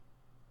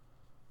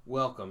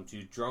Welcome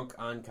to Drunk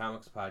on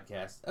Comics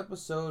Podcast,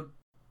 episode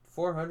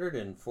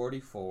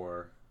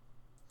 444.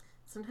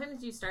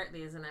 Sometimes you start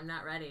these and I'm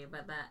not ready,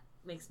 but that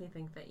makes me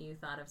think that you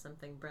thought of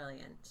something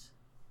brilliant.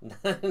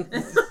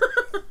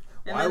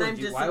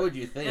 Why would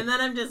you think? And then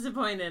I'm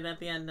disappointed at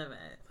the end of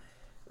it.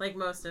 Like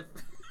most of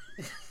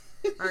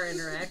our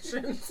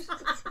interactions.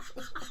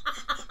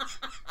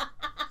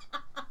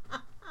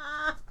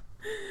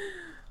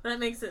 That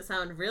makes it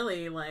sound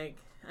really like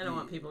I don't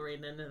want people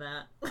reading into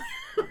that.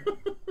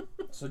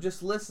 So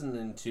just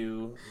listening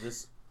to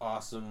this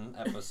awesome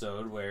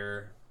episode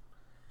where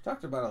we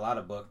talked about a lot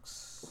of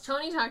books.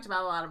 Tony talked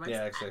about a lot of books.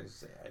 Yeah, actually,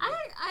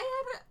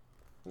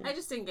 I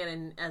just didn't get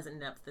in as in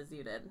depth as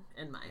you did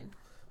in mine.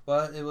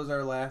 But it was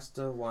our last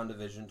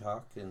WandaVision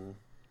talk, and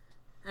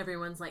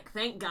everyone's like,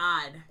 "Thank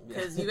God,"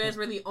 because you guys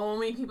were the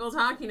only people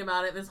talking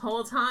about it this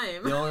whole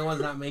time. The only ones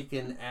not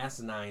making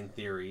asinine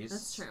theories.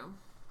 That's true.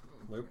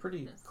 We're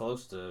pretty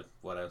close to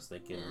what I was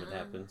thinking would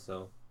happen,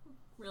 so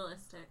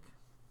realistic.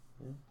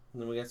 Yeah.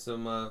 And then we got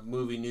some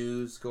movie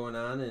news going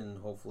on, and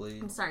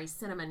hopefully... I'm sorry,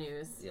 cinema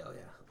news. Yeah.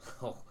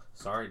 Oh,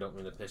 sorry, don't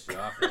mean to piss you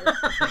off there.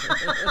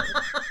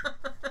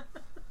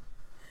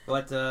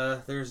 But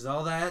there's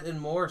all that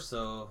and more,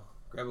 so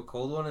grab a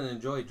cold one and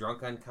enjoy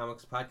Drunk on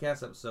Comics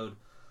Podcast, episode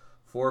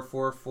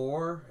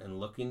 444, and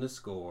Looking to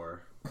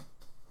Score.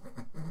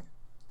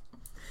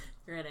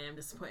 You're right, I am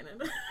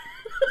disappointed.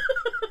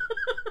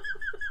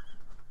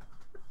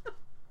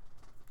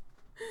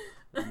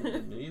 I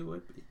knew you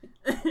would be.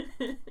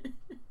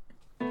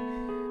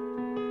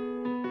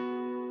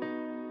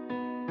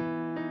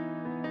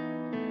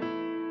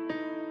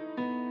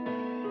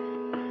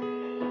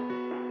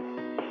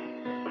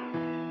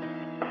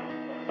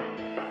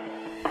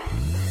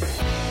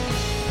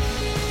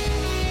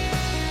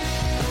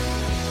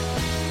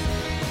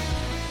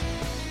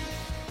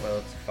 Well,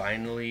 it's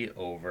finally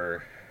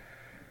over.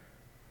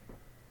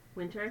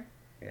 Winter?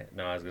 Yeah,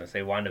 no, I was going to say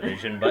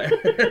WandaVision,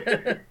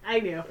 but... I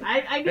knew.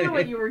 I knew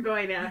what you were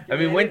going after. I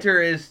mean,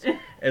 winter is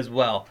as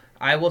well.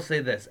 I will say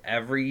this.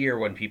 Every year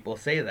when people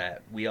say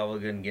that, we all are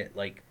going to get,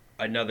 like,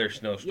 another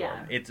snowstorm.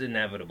 Yeah. It's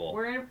inevitable.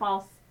 We're in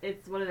false...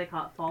 It's, what do they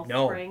call it? False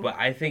No, spring? but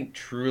I think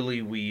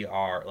truly we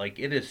are. Like,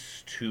 it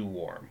is too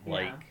warm. Yeah.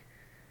 Like,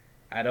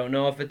 I don't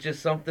know if it's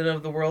just something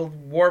of the world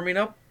warming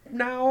up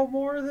now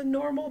more than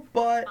normal,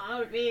 but...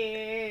 I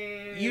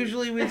mean...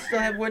 Usually we still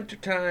have winter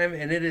time,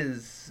 and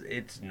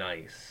it's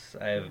nice.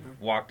 I've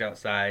walked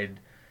outside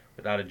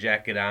without a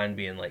jacket on,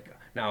 being like,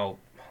 now,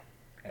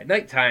 at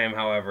nighttime,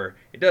 however,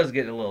 it does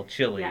get a little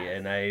chilly, yes.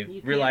 and I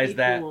realized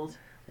that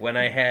when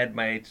I had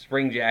my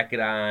spring jacket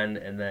on,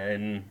 and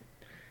then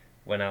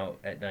went out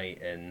at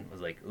night and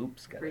was like,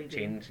 oops, gotta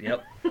change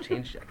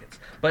jackets.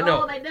 But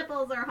no. Oh, my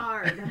nipples are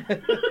hard.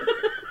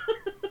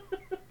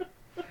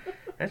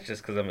 That's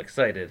just because I'm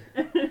excited.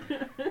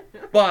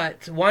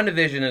 But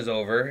WandaVision is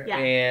over,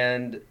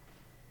 and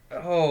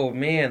oh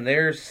man,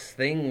 there's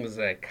things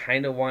I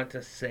kind of want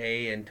to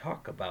say and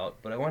talk about,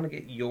 but I want to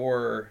get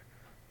your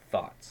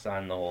thoughts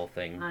on the whole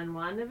thing. On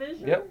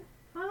WandaVision? Yep.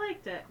 I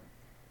liked it.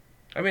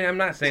 I mean, I'm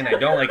not saying I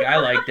don't like it. I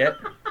liked it.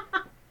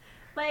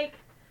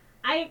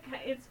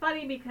 It's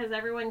funny because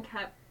everyone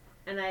kept,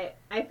 and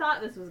I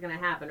thought this was going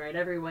to happen, right?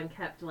 Everyone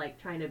kept, like,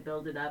 trying to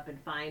build it up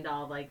and find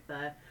all, like,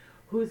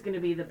 who's going to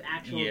be the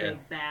actual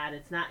big bad.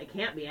 It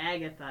can't be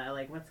Agatha.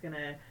 Like, what's going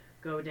to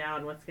go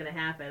down? What's going to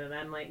happen? And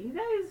I'm like, you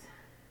guys,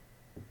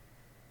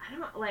 I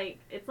don't, like,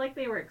 it's like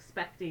they were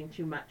expecting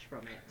too much from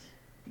it.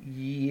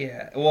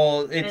 Yeah,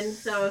 well, it's... And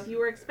so if you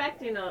were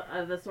expecting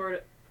the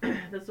sort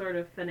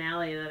of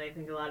finale that I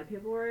think a lot of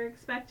people were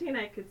expecting,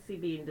 I could see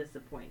being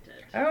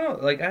disappointed. I don't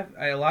know, like,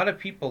 a lot of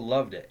people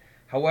loved it.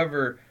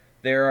 However,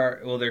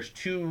 there's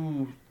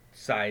two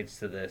sides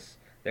to this.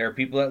 There are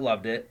people that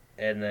loved it,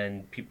 and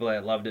then people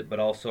that loved it but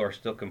also are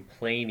still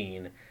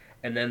complaining.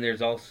 And then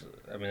there's also,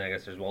 I mean, I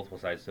guess there's multiple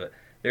sides to it.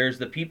 There's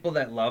the people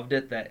that loved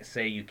it that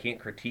say you can't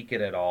critique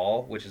it at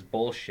all, which is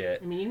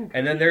bullshit. I mean,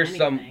 and then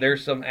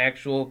there's some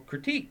actual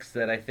critiques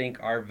that I think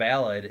are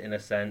valid in a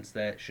sense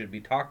that should be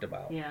talked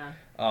about. Yeah.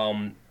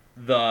 Oh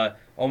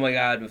my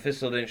God,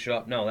 Mephisto didn't show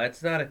up. No,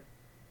 that's not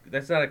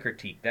a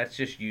critique. That's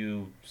just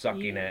you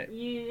sucking at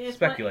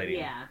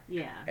speculating.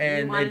 Yeah.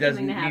 And it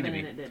doesn't need to be.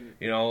 And it didn't.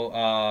 You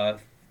know,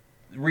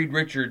 Reed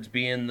Richards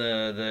being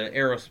the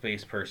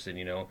aerospace person,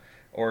 you know,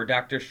 or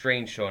Doctor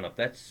Strange showing up.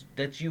 That's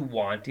you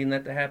wanting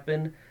that to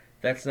happen.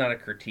 That's not a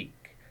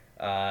critique.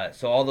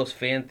 So all those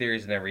fan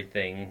theories and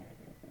everything,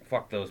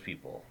 fuck those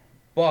people.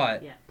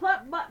 But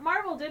but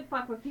Marvel did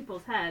fuck with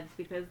people's heads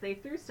because they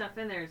threw stuff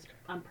in there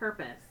on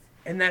purpose.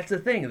 And that's the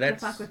thing.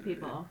 That's to fuck with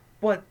people.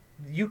 But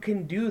you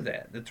can do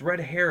that. It's red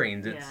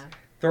herrings. It's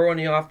throwing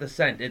you off the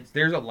scent.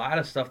 There's a lot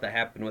of stuff that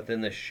happened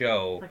within the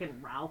show.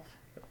 Fucking Ralph.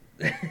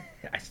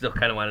 I still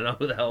kind of want to know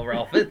who the hell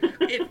Ralph is.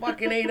 It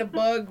fucking ate a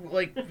bug,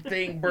 like,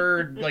 thing,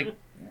 bird, like,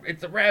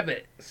 it's a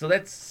rabbit. So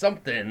that's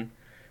something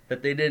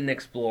that they didn't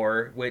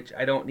explore, which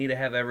I don't need to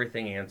have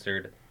everything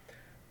answered.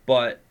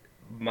 But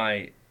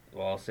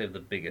I'll save the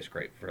biggest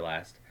gripe for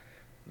last.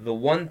 The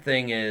one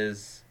thing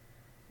is,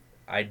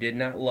 I did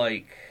not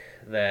like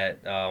that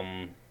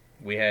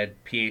we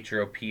had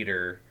Pietro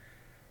Peter,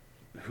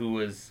 who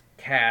was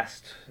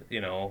cast,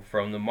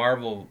 from the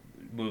Marvel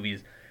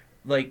movies.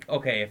 Like,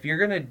 okay, if you're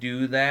gonna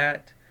do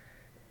that,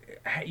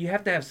 you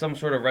have to have some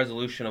sort of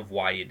resolution of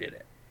why you did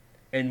it,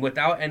 and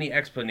without any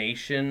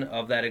explanation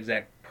of that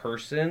exact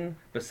person,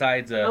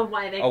 besides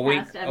why they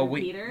cast Evan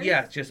Peters?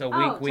 Yeah, it's just a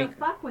wink. To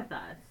fuck with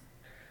us,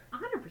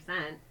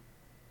 100%.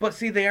 But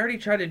see, they already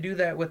tried to do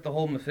that with the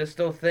whole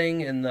Mephisto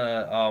thing and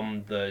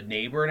the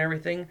neighbor and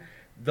everything.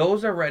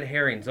 Those are red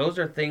herrings. Those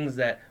are things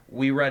that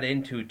we read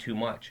into too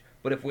much.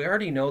 But if we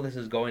already know this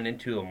is going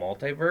into a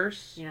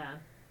multiverse, yeah,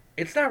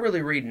 it's not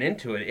really reading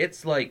into it.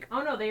 It's like,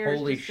 oh no, they were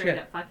holy just straight shit,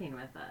 up fucking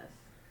with us.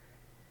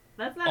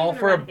 That's not all even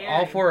for a red herring.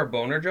 all for a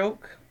boner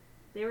joke.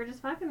 They were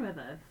just fucking with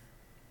us.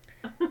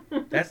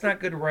 That's not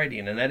good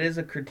writing, and that is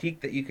a critique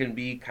that you can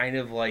be kind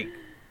of like,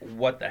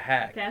 what the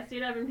heck?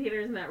 Casting Evan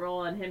Peters in that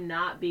role and him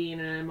not being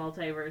in a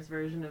multiverse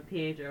version of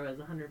Pietro is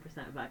 100%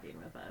 fucking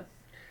with us.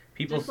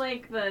 Just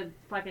like the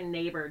fucking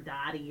neighbor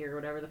Dottie or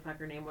whatever the fuck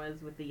her name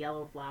was with the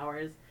yellow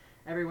flowers.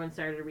 Everyone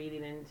started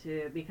reading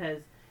into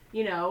because,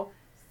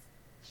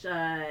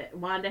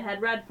 Wanda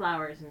had red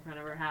flowers in front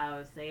of her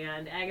house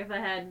and Agatha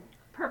had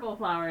purple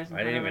flowers in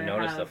front of her house. I didn't even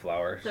notice the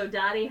flowers. So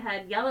Dottie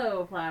had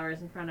yellow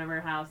flowers in front of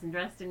her house and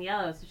dressed in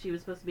yellow, so she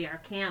was supposed to be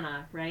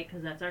Arcana, right?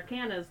 Because that's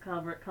Arcana's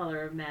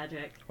color of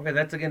magic. Okay,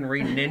 that's again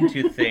reading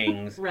into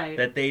things right.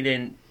 that they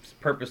didn't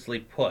purposely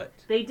put.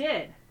 They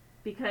did.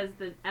 Because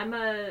the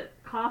Emma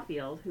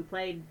Caulfield, who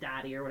played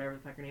Dottie or whatever the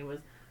fuck her name was,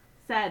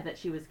 said that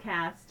she was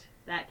cast,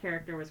 that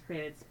character was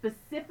created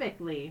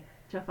specifically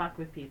to fuck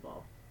with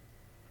people.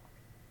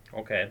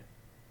 Okay.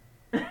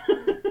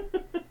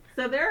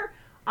 So they're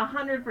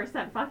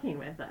 100% fucking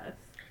with us.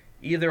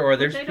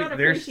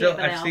 There's still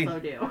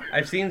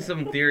I've seen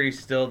some theories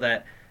still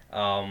that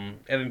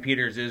Evan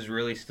Peters is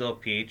really still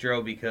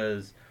Pietro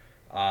because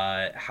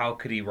how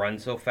could he run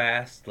so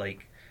fast?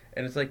 Like,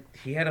 and it's like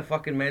he had a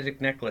fucking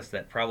magic necklace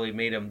that probably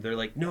made him. They're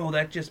like, no,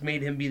 that just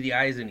made him be the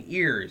eyes and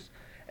ears.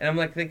 And I'm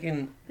like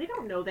thinking, they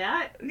don't know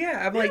that.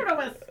 Yeah, they don't know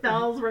what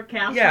spells were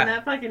cast on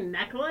that fucking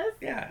necklace.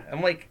 Yeah,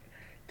 I'm like,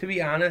 to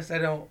be honest, I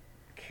don't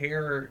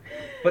care.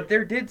 But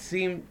there did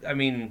seem, I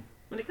mean,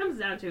 when it comes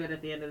down to it,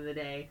 at the end of the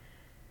day,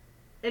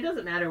 it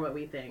doesn't matter what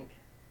we think.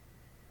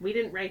 We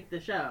didn't write the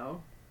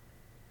show,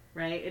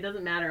 right? It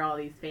doesn't matter all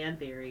these fan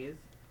theories.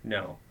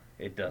 No,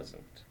 it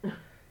doesn't.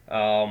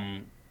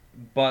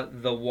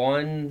 But the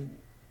one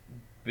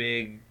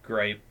big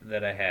gripe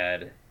that I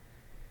had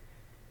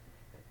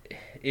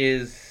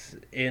is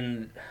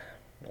pretty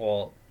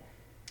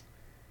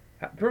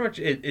much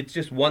it's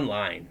just one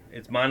line.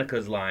 It's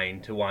Monica's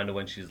line to Wanda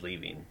when she's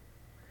leaving.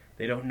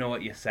 They don't know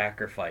what you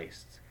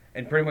sacrificed.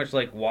 And pretty much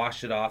like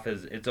wash it off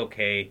as it's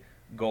okay,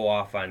 go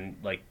off on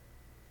like,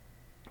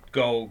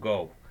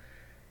 go.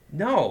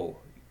 No.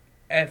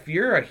 If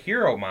you're a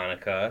hero,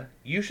 Monica,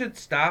 you should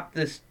stop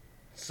this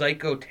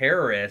psycho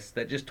terrorist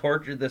that just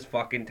tortured this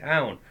fucking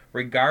town.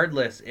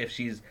 Regardless if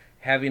she's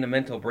having a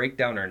mental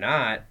breakdown or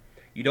not,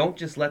 you don't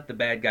just let the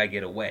bad guy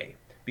get away.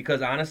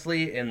 Because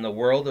honestly, in the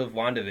world of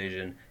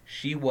WandaVision,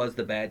 she was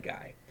the bad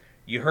guy.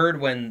 You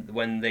heard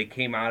when they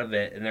came out of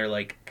it and they're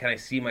like, can I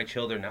see my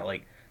children now?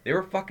 Like, they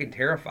were fucking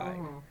terrified.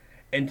 Oh.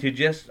 And to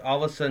just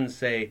all of a sudden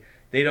say,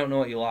 they don't know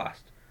what you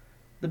lost.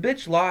 The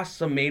bitch lost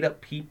some made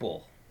up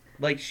people.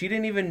 Like, she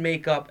didn't even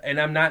make up, and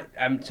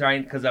I'm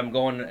trying, because I'm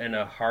going in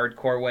a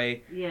hardcore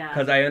way. Yeah.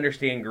 Because I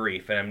understand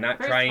grief, and I'm not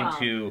trying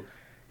to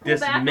dismiss.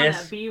 Back on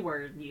that B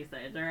word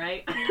usage, all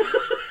right?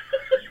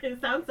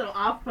 It sounds so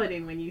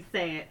off-putting when you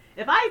say it.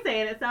 If I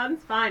say it, it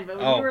sounds fine, but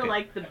when you were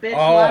like, the bitch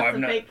lost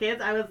some fake kids,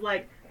 I was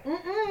like,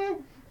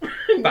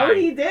 no,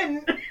 he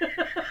didn't.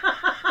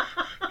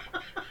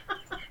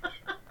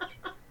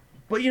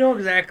 But you know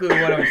exactly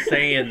what I'm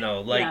saying,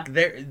 though. Like, yeah.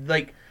 They're,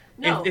 like...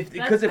 No,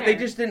 because if they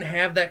just didn't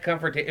have that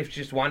confrontation, if she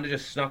just wanted to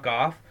just snuck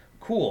off,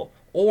 cool.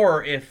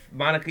 Or if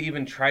Monica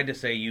even tried to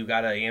say, you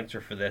got to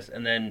answer for this,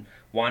 and then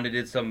Wanda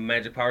did some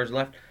magic powers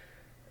left.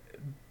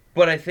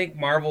 But I think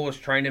Marvel was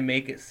trying to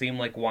make it seem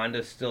like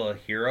Wanda's still a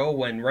hero,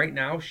 when right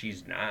now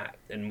she's not.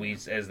 And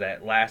as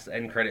that last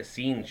end credit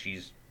scene,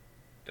 she's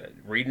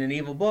reading an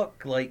evil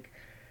book. Like,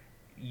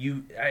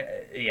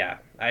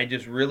 I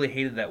just really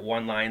hated that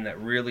one line that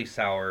really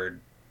soured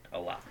a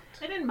lot.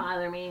 It didn't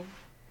bother me.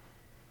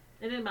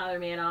 It didn't bother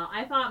me at all.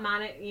 I thought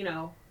Monica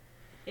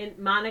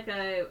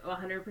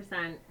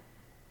 100%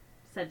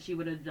 said she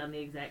would have done the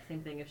exact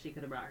same thing if she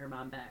could have brought her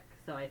mom back.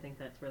 So I think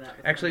that's where that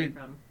was coming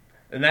from.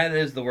 And that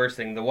is the worst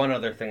thing. The one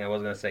other thing I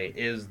was going to say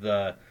is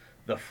the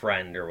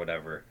friend or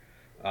whatever.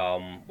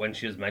 When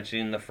she was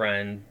mentioning the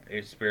friend,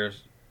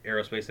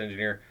 aerospace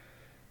engineer,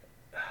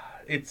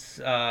 it's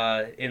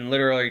in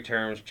literary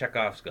terms,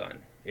 Chekhov's gun.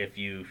 If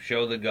you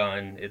show the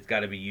gun, it's got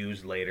to be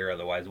used later.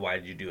 Otherwise, why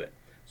did you do it?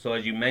 So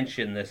as you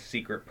mentioned, this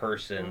secret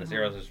person, this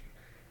aerospace,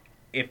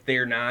 if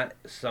they're not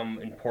some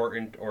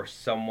important or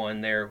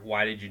someone there,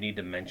 why did you need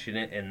to mention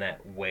it in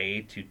that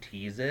way to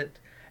tease it?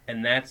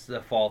 And that's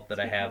the fault that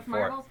I have for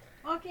it. Marvel's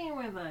fucking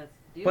with us,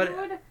 dude.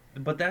 But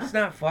But that's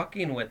not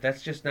fucking with.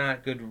 That's just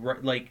not good.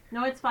 Like,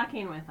 no, it's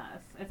fucking with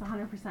us. It's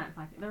 100%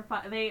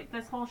 fucking. They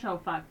this whole show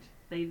fucked.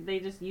 They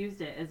just used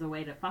it as a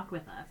way to fuck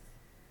with us.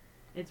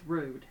 It's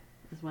rude,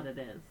 is what it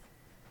is.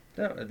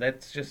 no,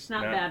 that's just It's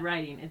not bad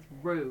writing. It's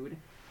rude,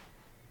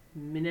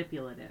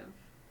 manipulative,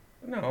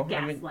 No,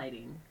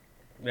 gaslighting,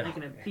 like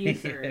an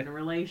abuser in a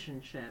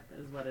relationship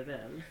is what it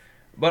is.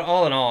 But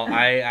all in all,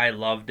 I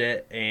loved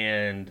it,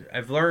 and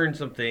I've learned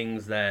some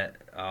things that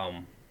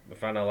I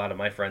found a lot of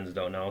my friends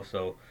don't know.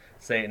 So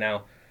say it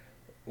now.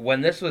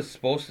 When this was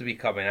supposed to be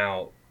coming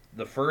out,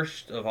 the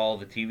first of all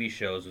the TV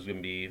shows was going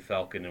to be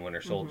Falcon and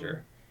Winter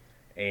Soldier,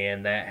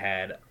 and that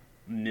had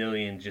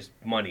millions just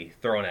money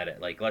thrown at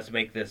it. Like, let's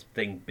make this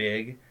thing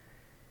big,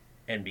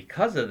 and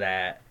because of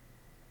that,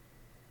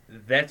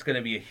 that's going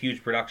to be a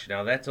huge production.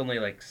 Now that's only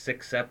like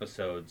 6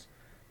 episodes,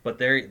 but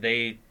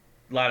they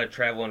a lot of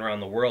traveling around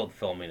the world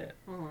filming it.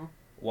 Mm-hmm.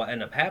 What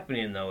ended up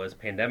happening though is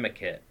pandemic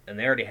hit, and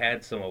they already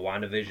had some of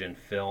WandaVision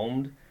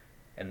filmed,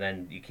 and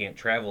then you can't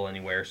travel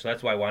anywhere, so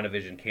that's why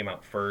WandaVision came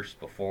out first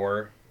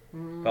before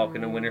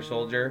Falcon and Winter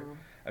Soldier.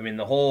 I mean,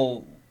 the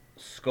whole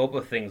scope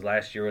of things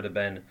last year would have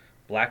been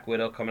Black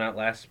Widow coming out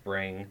last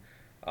spring,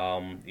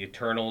 the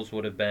Eternals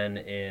would have been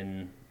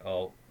in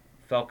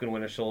Falcon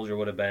Winter Soldier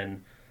would have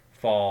been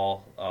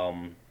fall,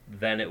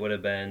 then it would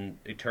have been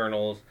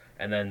Eternals,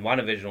 and then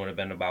WandaVision would have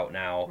been about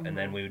now, and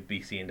then we would be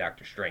seeing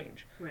Doctor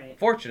Strange. Right.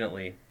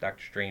 Fortunately,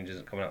 Doctor Strange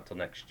isn't coming out till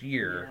next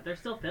year. Yeah, they're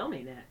still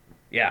filming it.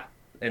 Yeah,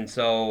 and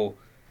so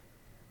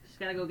She's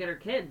gotta go get her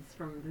kids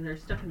from. They're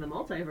stuck in the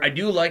multiverse. I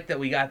do like that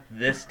we got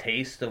this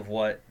taste of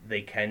what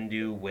they can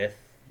do with,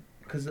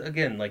 because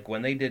again, like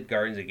when they did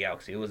Guardians of the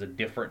Galaxy, it was a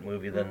different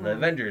movie than the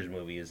Avengers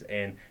movies,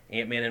 and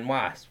Ant-Man and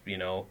Wasp,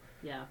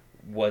 Yeah.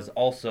 was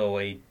also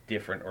a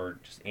different, or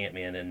just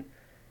Ant-Man, and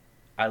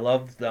I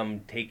love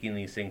them taking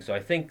these things. So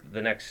I think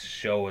the next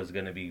show is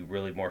going to be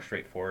really more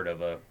straightforward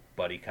of a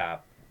buddy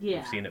cop. Yeah.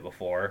 We've seen it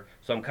before,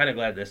 so I'm kind of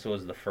glad this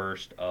was the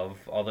first of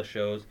all the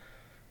shows.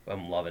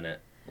 I'm loving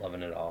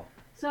it all.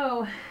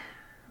 So,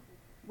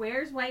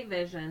 where's White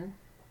Vision?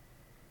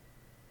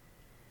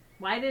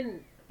 Why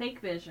didn't Fake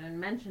Vision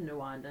mention to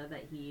Wanda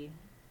that he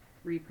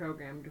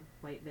reprogrammed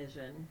White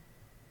Vision?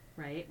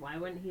 Right? Why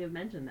wouldn't he have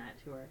mentioned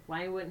that to her?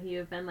 Why wouldn't he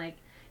have been like,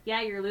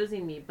 yeah, you're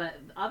losing me, but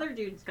the other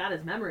dude's got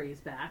his memories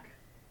back,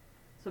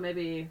 so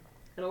maybe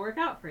it'll work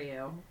out for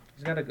you.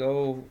 He's got to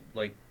go,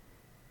 like,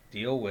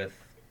 deal with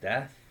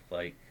death.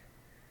 Like,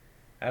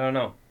 I don't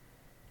know.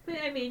 But,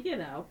 I mean,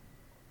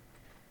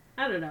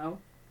 I don't know.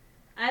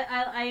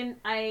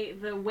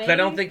 The way... I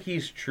don't think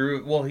he's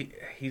true. Well,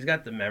 he's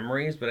got the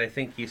memories, but I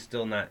think he's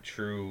still not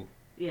true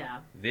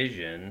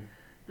Vision.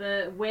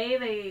 The way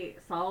they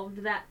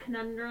solved that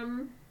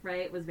conundrum,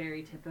 right, was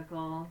very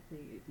typical.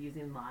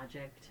 Using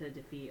logic to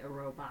defeat a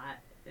robot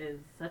is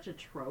such a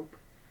trope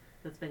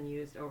that's been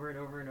used over and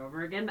over and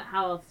over again, but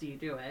how else do you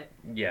do it?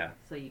 Yeah.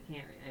 So you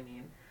can't,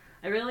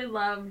 I really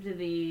loved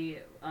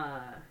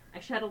I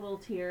shed a little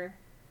tear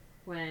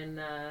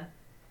when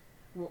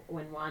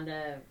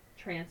Wanda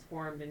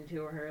transformed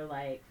into her,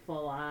 like,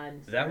 full-on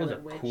That was a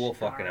Scarlet cool Witch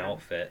fucking garb.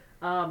 outfit.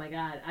 Oh my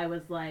god, I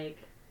was like,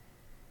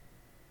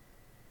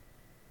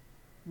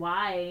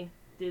 why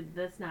did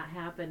this not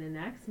happen in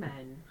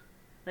X-Men?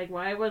 Like,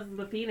 why was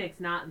the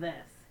Phoenix not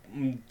this?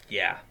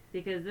 Yeah.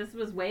 Because this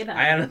was way better.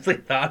 I honestly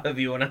thought of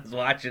you when I was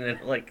watching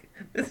it, like,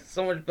 this is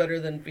so much better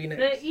than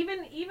Phoenix.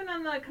 Even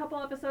on the couple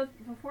episodes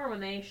before,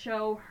 when they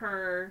show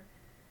her,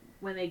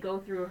 when they go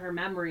through her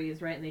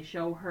memories, right, and they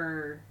show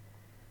her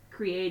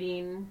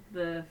creating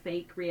the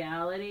fake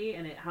reality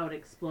and how it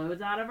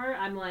explodes out of her,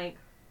 I'm like,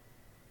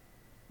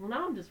 well,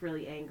 now I'm just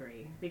really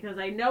angry because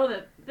I know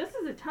that this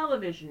is a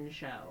television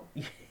show.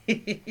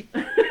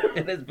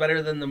 It is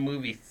better than the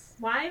movies.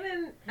 Why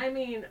then?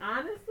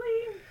 Honestly,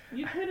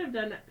 you could have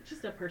done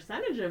just a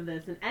percentage of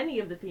this in any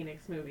of the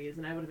Phoenix movies,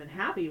 and I would have been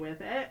happy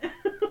with it.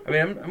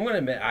 I'm going to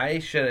admit, I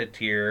shed a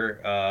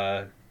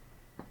tear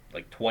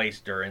like twice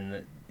during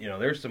the.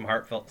 There's some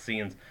heartfelt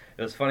scenes.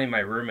 It was funny. My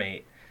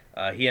roommate,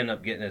 he ended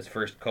up getting his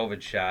first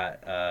COVID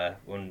shot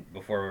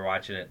before we were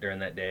watching it during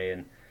that day,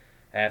 and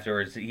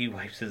afterwards he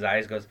wipes his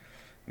eyes, goes,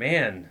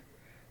 "Man,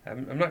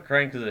 I'm not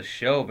crying because of the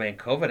show, man.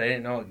 COVID, I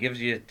didn't know it gives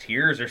you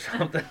tears or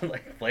something."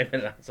 Like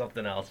blaming it on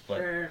something else, but.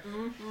 Sure.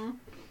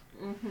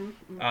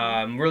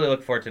 Really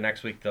look forward to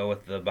next week though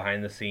with the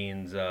behind the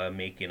scenes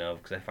making of,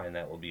 because I find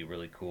that will be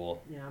really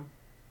cool. Yeah,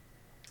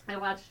 I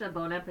watched a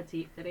Bon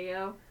Appetit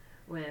video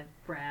with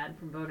Brad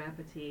from Bon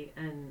Appetit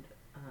and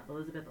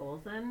Elizabeth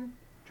Olsen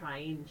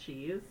trying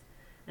cheese,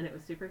 and it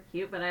was super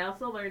cute. But I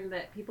also learned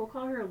that people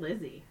call her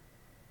Lizzie.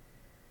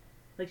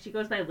 Like, she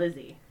goes by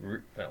Lizzie.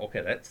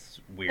 Okay, that's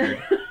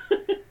weird.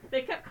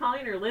 They kept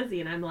calling her Lizzie,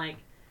 and I'm like,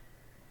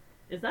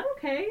 is that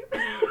okay?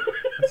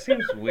 It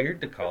seems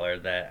weird to call her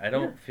that. I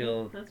don't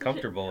feel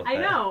comfortable with that.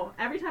 I know.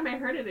 Every time I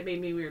heard it, it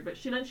made me weird. But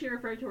she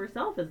referred to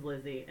herself as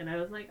Lizzie, and I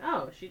was like,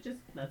 oh,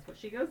 that's what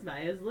she goes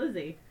by, is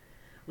Lizzie.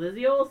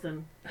 Lizzie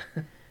Olsen.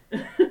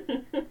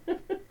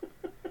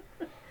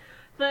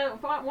 The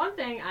one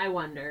thing I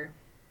wonder,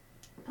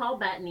 Paul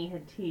Bettany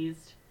had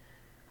teased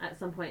at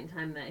some point in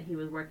time that he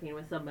was working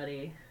with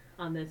somebody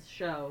on this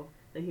show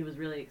that he was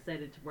really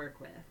excited to work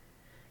with.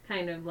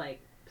 Kind of like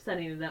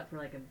setting it up for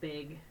like a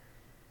big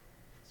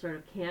sort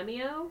of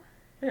cameo.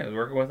 Yeah, he was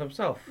working with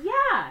himself.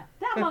 Yeah,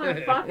 that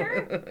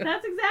motherfucker.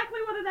 That's exactly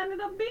what it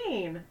ended up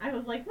being. I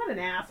was like, what an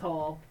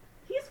asshole.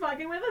 He's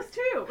fucking with us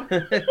too.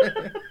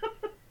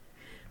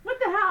 What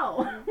the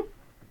hell?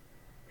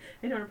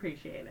 I don't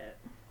appreciate it.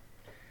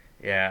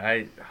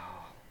 Yeah,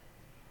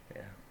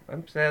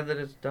 I'm sad that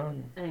it's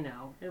done. I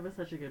know. It was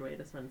such a good way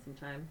to spend some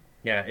time.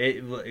 Yeah,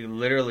 it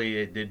literally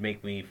it did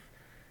make me.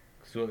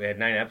 So we had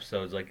 9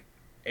 episodes. Like,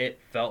 it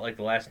felt like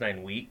the last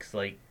 9 weeks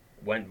like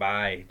went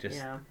by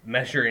just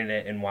measuring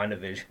it in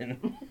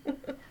WandaVision.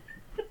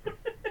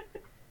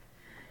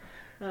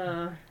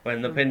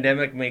 When the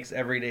pandemic makes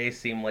every day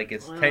seem like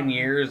it's 10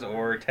 years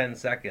or 10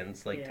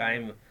 seconds, like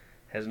time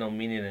has no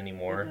meaning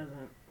anymore. It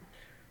doesn't.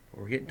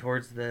 We're getting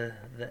towards the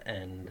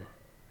end.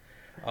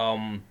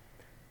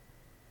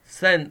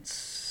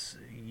 Since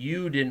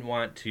you didn't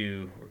want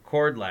to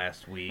record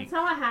last week. That's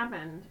not what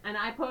happened. And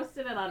I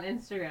posted it on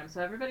Instagram,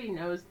 so everybody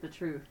knows the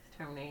truth,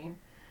 Tony.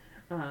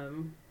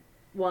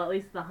 Well, at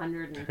least the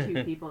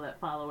 102 people that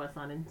follow us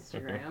on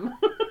Instagram.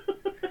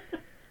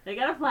 They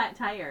got a flat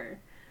tire.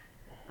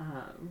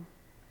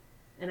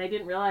 And I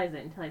didn't realize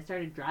it until I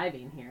started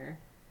driving here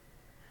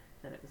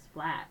that it was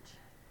flat.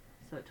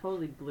 So it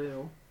totally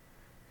blew.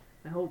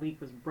 My whole week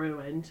was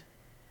ruined.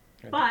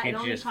 But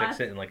can't you just fix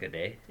it in like a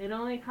day? It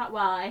only cost,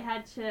 well, I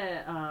had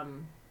to,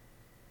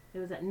 it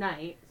was at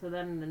night, so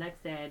then the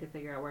next day I had to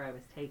figure out where I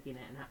was taking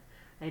it. And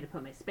I had to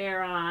put my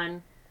spare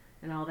on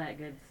and all that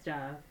good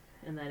stuff.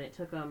 And then it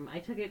took I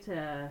took it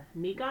to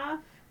Meekoff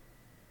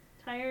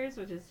Tires,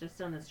 which is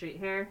just on the street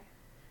here.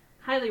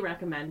 Highly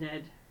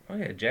recommended. Oh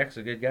yeah, Jack's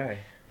a good guy.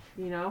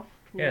 You know?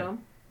 Yeah.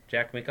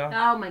 Jack Meekoff?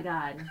 Oh my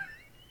god.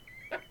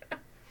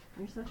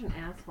 You're such an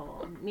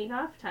asshole.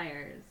 Meekoff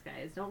Tires,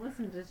 guys. Don't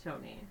listen to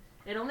Tony.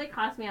 It only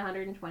cost me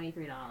 $123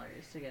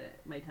 to get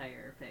my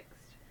tire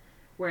fixed.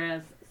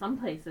 Whereas some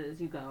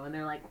places you go and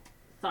they're like,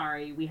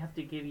 sorry, we have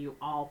to give you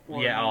all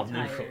 4 all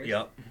tires. new.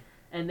 Yep.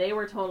 And they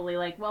were totally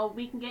like, well,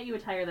 we can get you a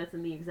tire that's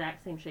in the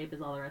exact same shape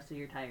as all the rest of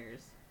your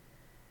tires.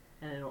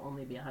 And it'll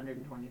only be $123.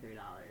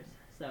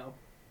 So.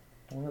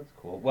 Well, that's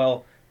cool.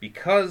 Well,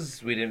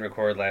 because we didn't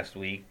record last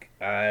week,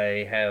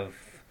 I have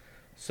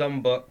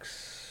some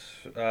books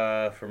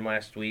from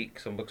last week,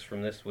 some books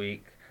from this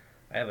week.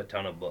 I have a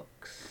ton of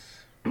books.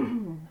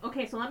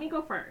 Okay, so let me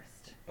go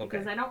first. Okay.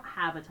 Because I don't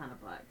have a ton of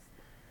books.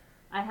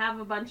 I have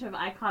a bunch of,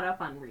 I caught up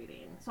on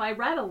reading. So I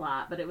read a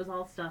lot, but it was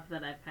all stuff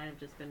that I've kind of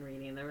just been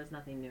reading. There was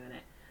nothing new in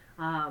it.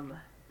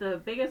 The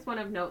biggest one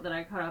of note that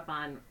I caught up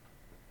on,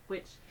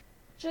 which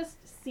just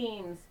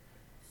seems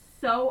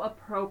so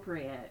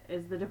appropriate,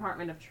 is The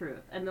Department of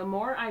Truth. And the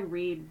more I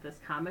read this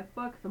comic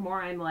book, the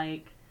more I'm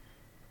like,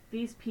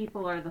 these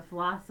people are the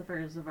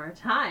philosophers of our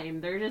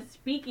time. They're just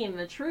speaking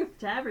the truth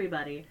to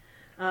everybody.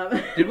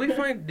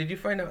 Did you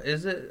find out,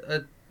 is it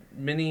a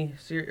mini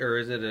series or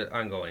is it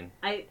ongoing?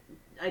 I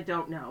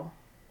don't know.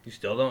 You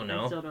still don't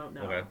know? I still don't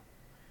know.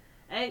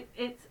 Okay.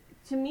 It's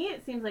to me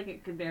it seems like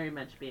it could very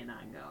much be an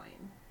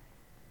ongoing.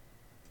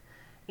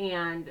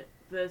 And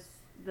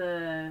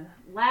the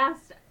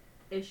last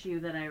issue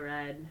that I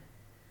read,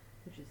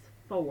 which is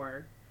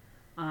 4,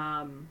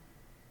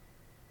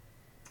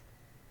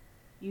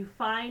 you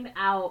find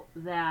out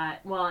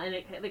that, well, and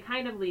it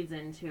kind of leads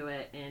into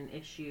it in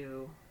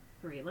issue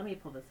 3. Let me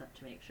pull this up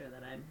to make sure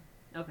that I'm...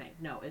 Okay,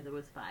 no, it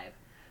was 5.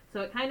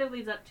 So it kind of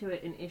leads up to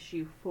it in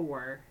issue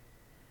 4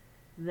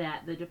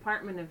 that the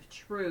Department of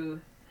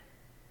Truth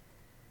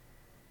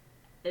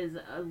is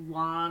a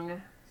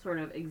long sort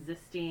of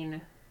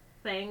existing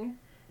thing.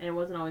 And it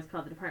wasn't always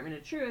called the Department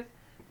of Truth,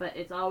 but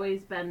it's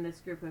always been this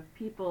group of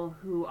people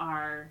who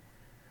are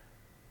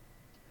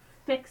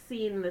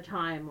fixing the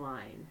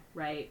timeline,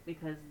 right?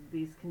 Because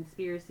these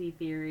conspiracy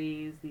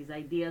theories, these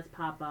ideas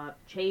pop up,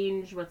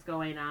 change what's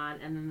going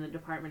on, and then the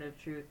Department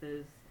of Truth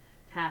is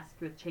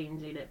tasked with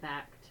changing it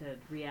back to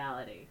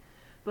reality.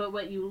 But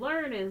what you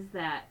learn is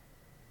that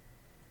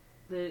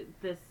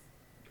this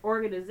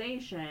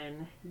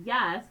organization,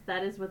 yes,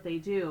 that is what they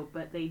do,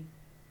 but they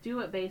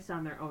do it based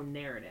on their own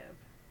narrative.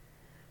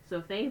 So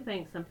if they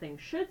think something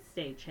should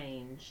stay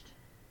changed,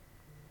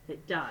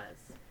 it does.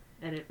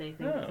 And if they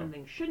think that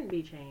something shouldn't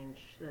be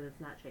changed, then it's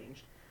not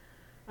changed.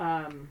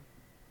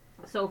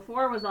 So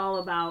 4 was all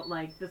about,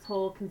 like, this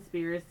whole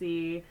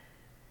conspiracy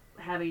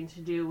having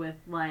to do with,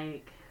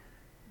 like,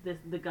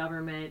 the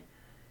government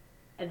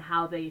and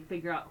how they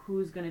figure out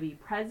who's going to be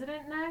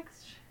president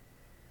next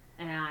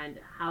and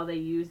how they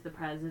use the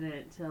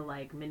president to,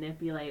 like,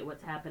 manipulate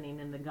what's happening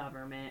in the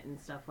government and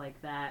stuff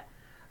like that,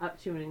 up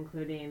to and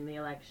including the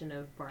election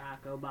of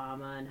Barack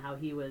Obama and how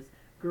he was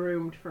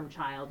groomed from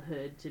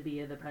childhood to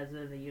be the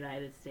president of the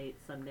United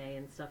States someday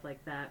and stuff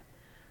like that.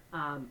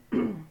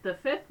 The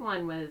 5th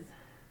one was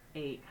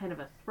a kind of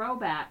a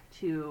throwback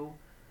to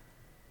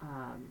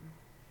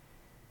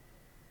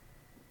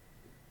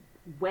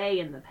way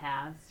in the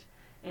past,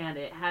 and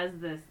it has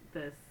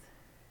this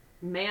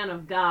man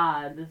of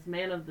God, this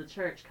man of the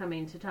church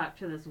coming to talk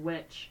to this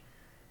witch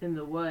in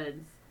the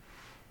woods.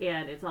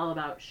 And it's all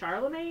about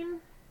Charlemagne.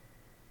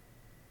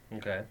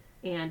 Okay.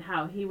 And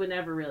how he would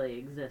never really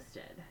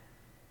existed.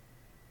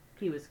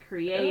 He was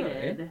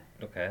created.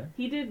 Oh, okay.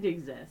 He did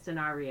exist in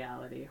our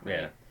reality,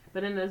 right? Yeah.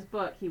 But in this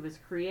book, he was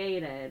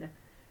created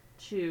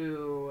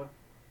to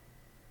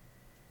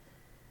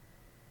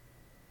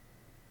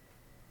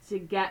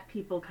get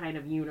people kind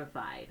of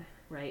unified,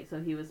 right? So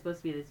he was supposed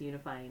to be this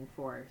unifying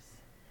force.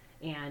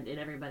 And in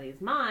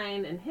everybody's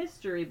mind, in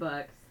history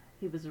books,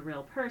 he was a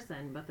real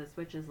person, but this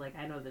witch is like,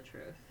 I know the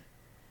truth.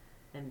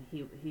 And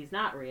he's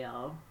not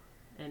real.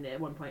 And at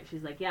one point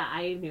she's like, yeah,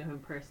 I knew him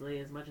personally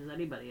as much as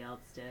anybody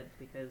else did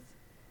because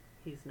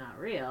he's not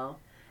real.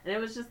 And it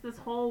was just this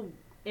whole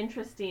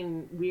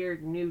interesting,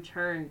 weird new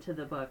turn to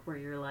the book where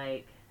you're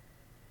like,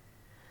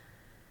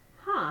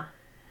 huh,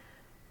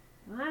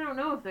 I don't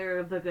know if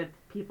they're the good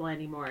people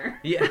anymore.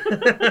 Yeah.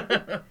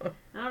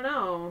 I don't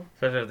know.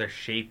 Especially if they're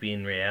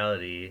shaping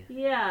reality.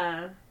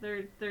 Yeah,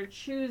 they're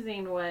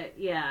choosing what.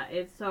 Yeah,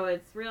 it's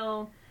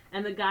real.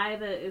 And the guy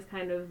that is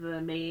kind of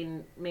the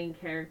main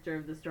character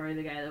of the story,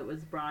 the guy that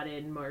was brought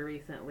in more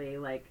recently,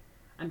 like,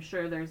 I'm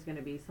sure there's going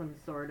to be some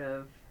sort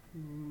of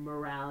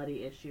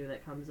morality issue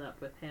that comes up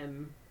with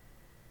him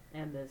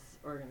and this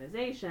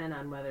organization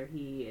on whether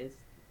he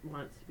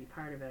wants to be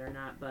part of it or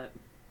not. But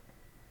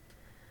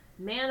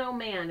man, oh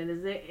man,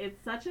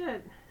 it's such a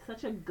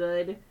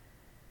good,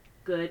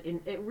 and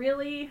it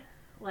really,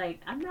 like,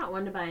 I'm not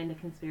one to buy into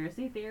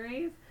conspiracy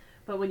theories,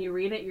 but when you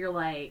read it, you're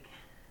like,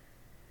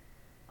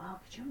 oh,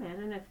 could you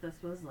imagine if this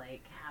was,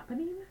 like,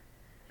 happening?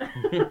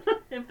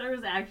 If there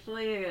was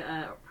actually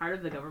a part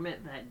of the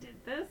government that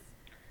did this?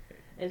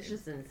 It's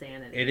just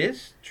insanity. It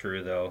is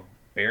true, though.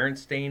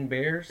 Berenstain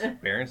Bears?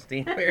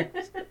 Berenstain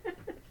Bears?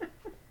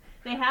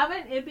 They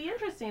haven't... It'd be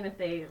interesting if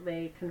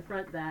they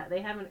confront that.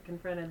 They haven't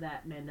confronted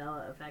that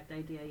Mandela effect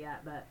idea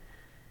yet, but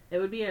it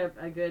would be a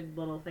good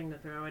little thing to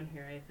throw in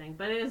here, I think.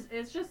 But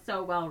it's just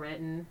so well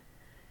written,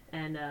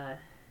 and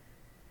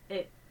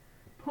it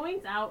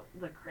points out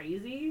the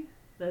crazy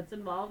that's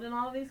involved in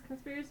all of these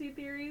conspiracy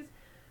theories,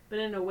 but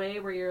in a way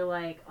where you're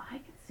like, oh, I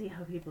can see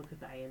how people could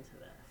buy into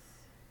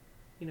this.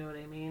 You know what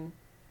I mean?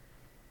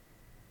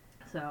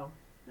 So,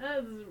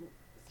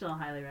 still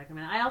highly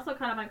recommend. I also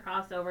caught up on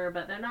Crossover,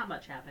 but not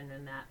much happened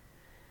in that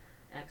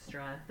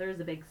extra.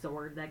 There's a big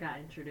sword that got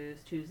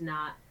introduced who's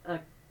not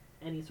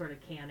any sort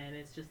of canon.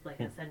 It's just like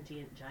a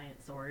sentient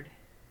giant sword.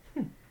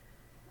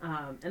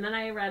 And then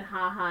I read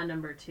Ha Ha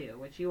 #2,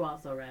 which you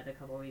also read a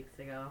couple weeks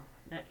ago.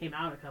 That came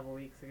out a couple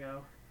weeks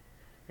ago.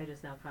 I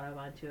just now caught up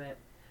onto it.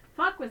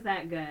 Fuck, was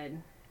that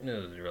good. It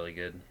was really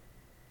good.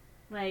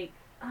 Like,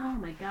 oh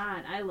my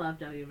god, I love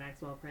W.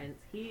 Maxwell Prince.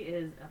 He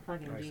is a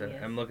fucking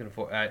genius. I'm looking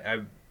for...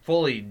 I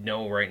fully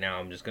know right now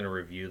I'm just going to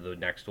review the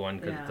next one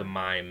because it's a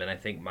mime, and I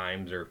think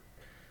mimes are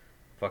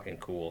fucking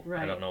cool.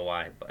 Right. I don't know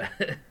why, but...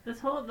 the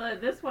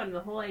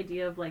whole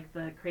idea of, like,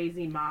 the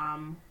crazy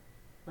mom,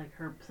 like,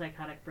 her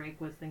psychotic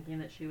break was thinking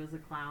that she was a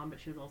clown, but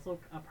she was also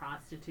a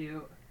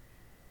prostitute,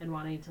 and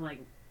wanting to, like,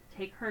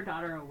 take her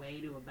daughter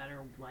away to a better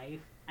life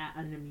at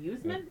an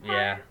amusement park.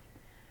 Yeah.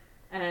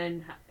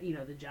 And, you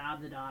know, the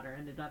job the daughter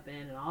ended up in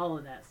and all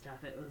of that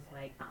stuff. It was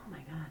like, oh my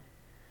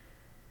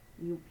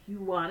god. You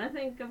want to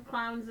think of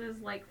clowns as,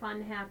 like,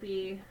 fun,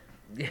 happy.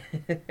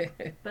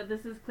 But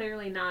this is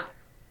clearly not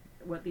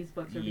what these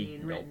books are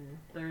being written.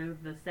 They're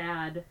the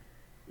sad,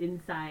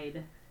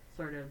 inside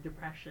sort of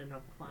depression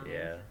of clowns.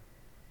 Yeah.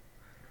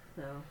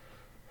 So.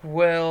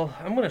 Well,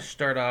 I'm going to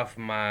start off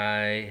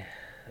my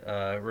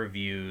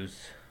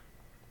reviews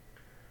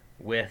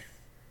with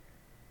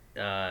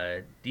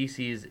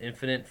DC's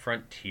Infinite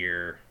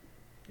Frontier,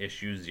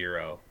 issue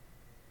 0.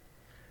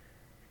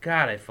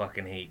 God, I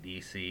fucking hate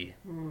DC.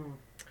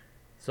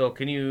 So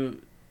can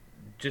you,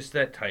 just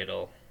that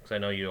title, because I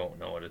know you don't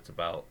know what it's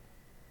about.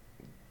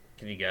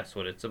 Can you guess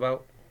what it's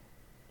about?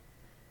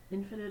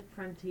 Infinite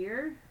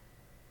Frontier?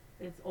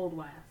 It's Old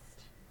West.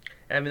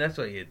 I mean, that's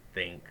what you'd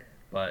think,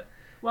 but...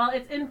 Well,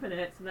 it's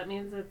infinite, so that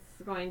means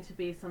it's going to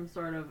be some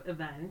sort of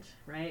event,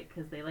 right?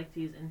 Because they like to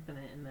use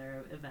infinite in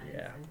their events,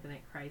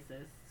 Infinite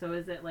Crisis. So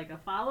is it like a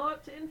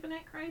follow-up to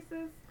Infinite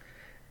Crisis?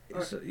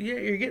 So, yeah,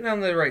 you're getting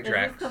on the right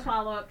track. Is this the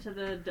follow-up to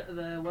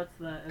the what's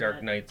the Dark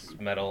event? Knight's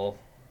Metal.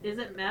 Is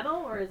it Metal,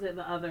 or is it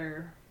the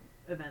other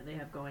event they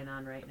have going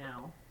on right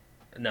now?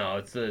 No,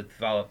 it's the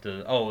follow-up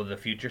to, the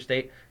Future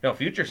State. No,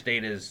 Future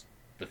State is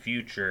the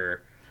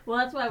future... Well,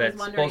 that's why I was wondering.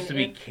 That's supposed to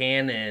be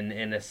canon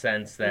in a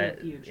sense that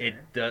it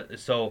does.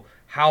 So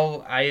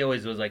how I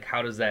always was like,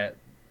 how does that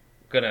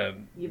gonna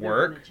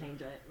work? Gonna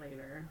change it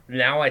later.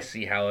 Now I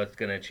see how it's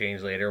gonna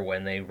change later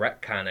when they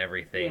retcon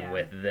everything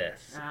with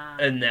this,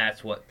 and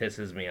that's what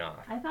pisses me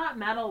off. I thought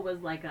Metal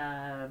was like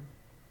a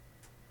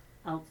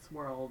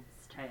Elseworlds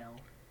tale.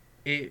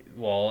 It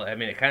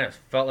kind of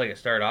felt like it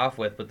started off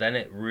with, but then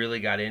it really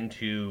got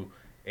into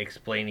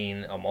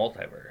explaining a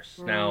multiverse.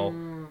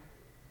 Now,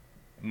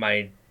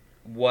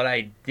 what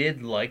I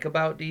did like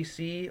about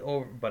DC,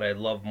 but I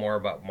love more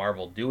about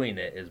Marvel doing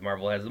it, is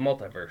Marvel has the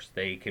multiverse.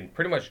 They can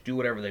pretty much do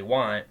whatever they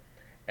want,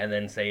 and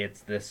then say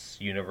it's this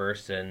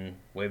universe and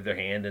wave their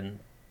hand and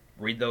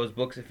read those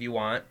books if you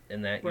want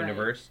in that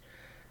universe.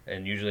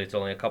 And usually it's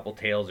only a couple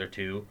tales or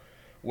two.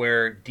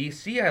 Where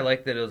DC, I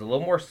like that it was a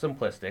little more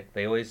simplistic.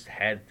 They always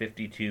had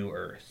 52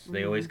 Earths.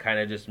 They always kind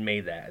of just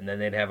made that. And then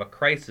they'd have a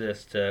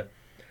crisis to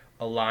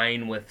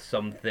align with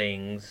some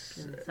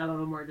things. And some of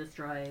them were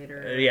destroyed.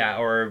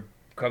 Or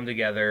come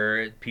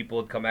together. People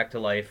would come back to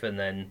life, and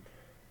then,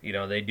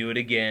 they do it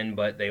again.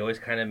 But they always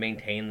kind of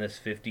maintain this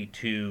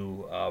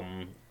 52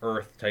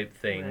 Earth type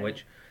thing,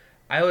 which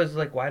I was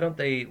like, why do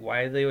they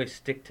always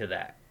stick to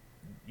that?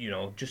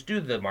 Just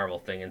do the Marvel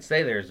thing and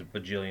say there's a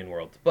bajillion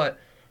worlds. But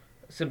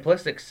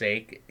simplistic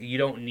sake, you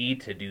don't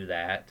need to do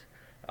that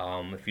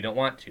if you don't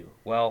want to.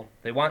 Well,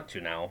 they want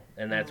to now,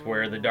 and that's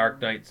where the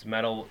Dark Knight's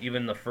Metal,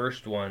 even the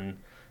first one,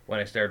 when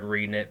I started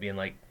reading it, being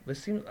like,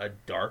 this seems a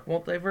dark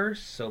multiverse,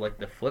 so like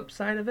the flip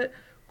side of it,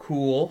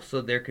 cool,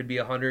 so there could be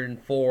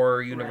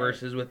 104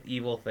 universes with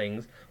evil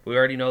things. We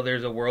already know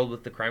there's a world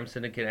with the crime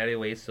syndicate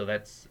anyways, so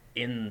that's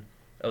in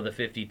of the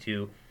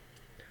 52.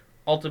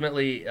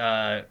 Ultimately,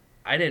 I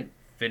didn't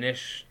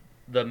finish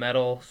the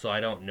Metal, so I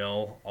don't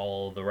know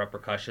all the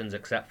repercussions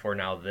except for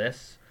now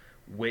this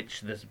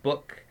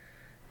book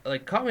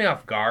caught me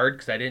off guard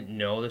because I didn't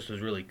know this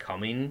was really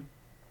coming.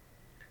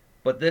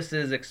 But this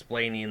is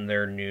explaining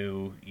their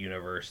new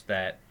universe,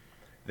 that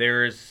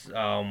there's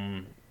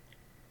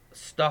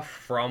stuff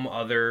from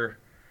other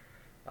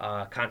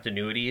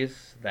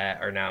continuities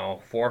that are now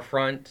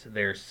forefront.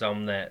 There's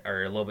some that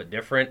are a little bit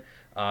different.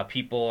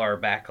 People are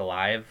back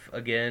alive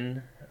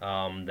again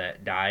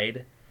that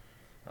died.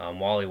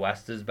 Wally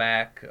West is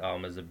back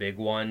as a big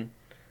one.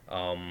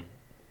 $5.99.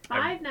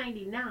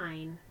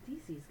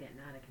 DC's getting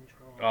out of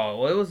control. Oh,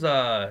 well, it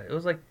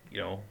was like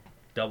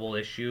double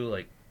issue.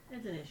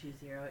 It's an issue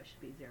 0. It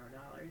should be $0.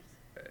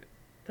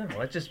 No,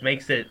 that just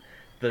makes it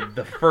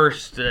the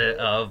first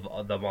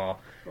of them all.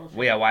 Bullshit.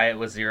 Well, yeah, why it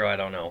was 0, I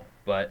don't know.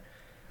 But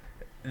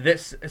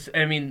this,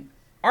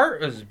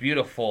 art is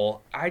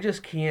beautiful. I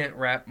just can't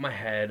wrap my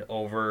head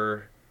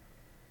over.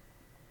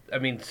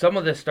 Some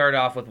of this started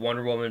off with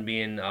Wonder Woman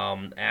being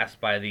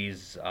asked by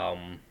these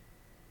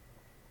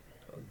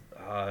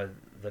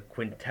the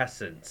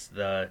quintessence,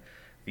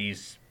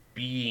 these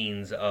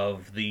beings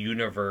of the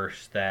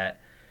universe that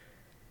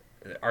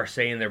are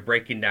saying they're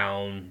breaking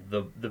down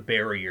the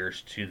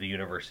barriers to the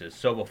universes.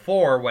 So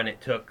before, when it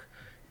took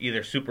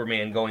either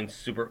Superman going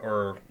super,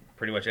 or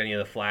pretty much any of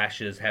the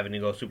Flashes having to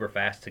go super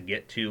fast to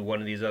get to one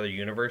of these other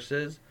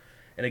universes,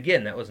 and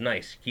again, that was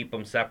nice. Keep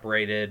them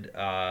separated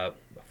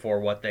for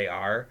what they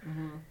are.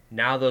 Mm-hmm.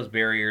 Now those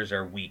barriers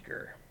are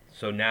weaker.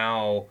 So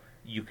now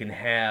you can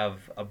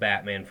have a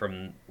Batman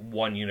from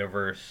one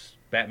universe,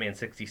 Batman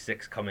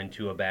 66, come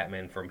into a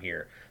Batman from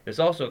here. This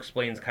also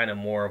explains kind of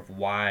more of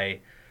why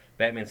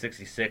Batman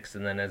 66,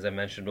 and then as I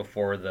mentioned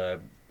before, the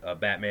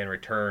Batman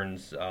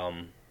Returns,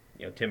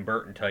 Tim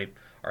Burton type,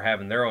 are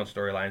having their own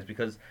storylines,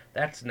 because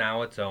that's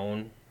now its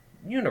own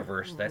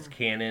universe that's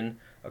canon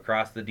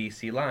across the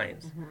DC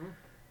lines. Mm-hmm.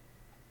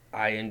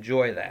 I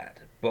enjoy that.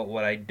 But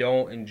what I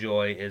don't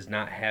enjoy is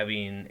not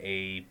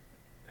having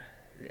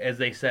as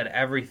they said,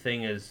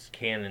 everything is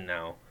canon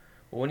now.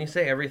 Well, when you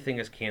say everything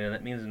is canon,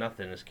 that means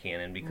nothing is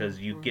canon, because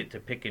you get to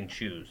pick and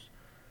choose.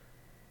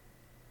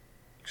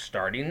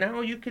 Starting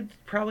now, you could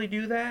probably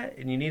do that,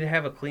 and you need to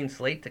have a clean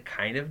slate to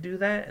kind of do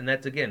that. And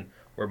that's, again,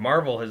 where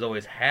Marvel has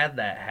always had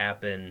that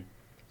happen,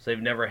 so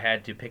they've never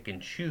had to pick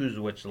and choose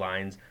which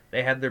lines.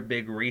 They had their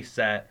big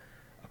reset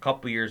a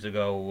couple years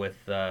ago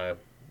with the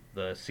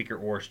Secret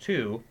Wars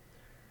 2,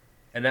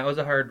 and that was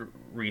a hard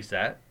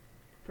reset.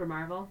 For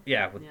Marvel?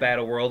 Yeah, with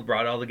Battle World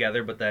brought it all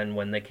together, but then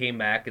when they came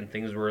back and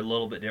things were a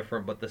little bit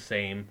different but the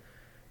same,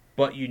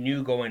 but you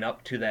knew going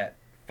up to that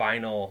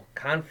final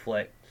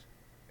conflict,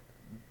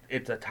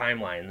 it's a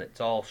timeline that's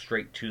all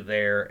straight to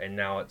there, and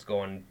now it's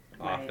going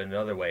off in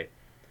another way.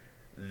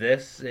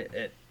 This,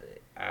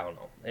 I don't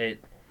know.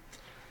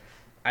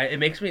 It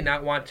makes me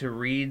not want to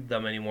read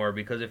them anymore,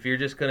 because if you're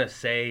just going to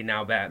say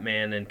now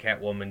Batman and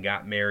Catwoman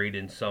got married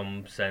in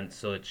some sense,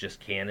 so it's just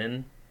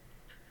canon,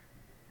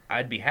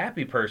 I'd be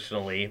happy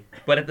personally,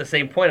 but at the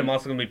same point, I'm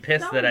also going to be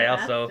pissed that I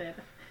also...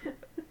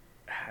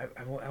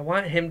 I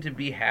want him to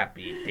be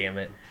happy, damn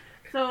it.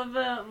 So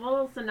the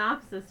little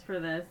synopsis for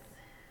this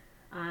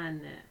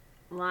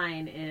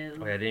online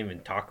is... I didn't even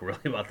talk really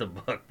about the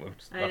book. I'm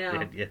just about the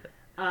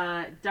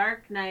idea.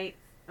 Dark Knight's,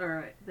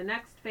 or the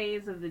next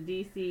phase of the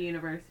DC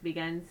universe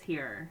begins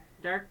here.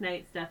 Dark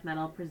Knight's Death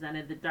Metal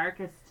presented the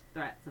darkest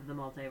threats of the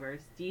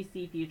multiverse.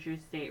 DC Future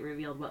State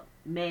revealed what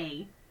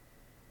may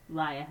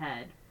lie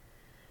ahead.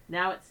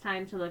 Now it's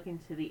time to look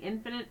into the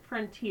infinite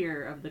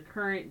frontier of the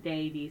current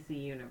day DC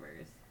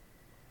universe.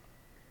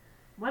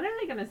 When are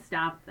they going to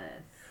stop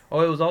this? Oh,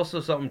 it was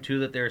also something, too,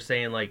 that they were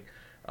saying, when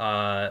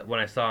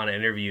I saw an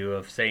interview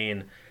of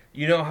saying,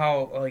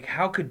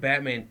 how could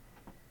Batman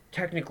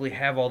technically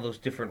have all those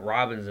different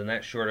Robins in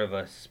that short of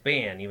a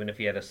span, even if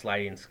he had a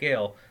sliding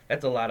scale?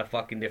 That's a lot of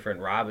fucking different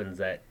Robins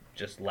that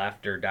just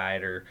left or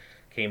died or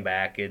came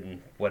back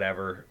and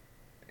whatever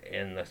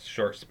in the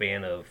short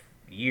span of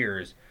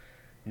years.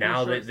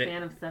 now in a short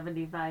span of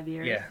 75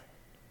 years. Yeah,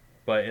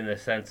 but in the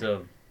sense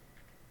of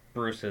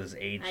Bruce has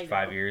aged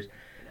 5 years.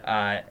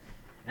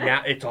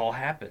 Now it's all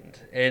happened,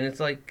 and it's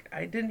like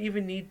I didn't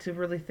even need to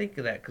really think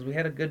of that because we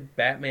had a good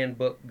Batman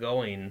book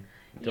going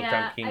until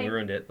Tom King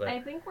ruined it. But I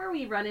think where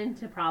we run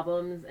into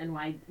problems and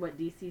what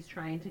DC's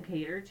trying to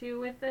cater to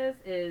with this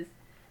is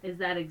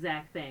that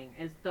exact thing,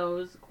 is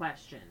those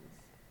questions.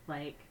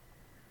 Like,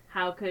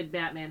 how could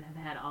Batman have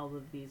had all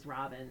of these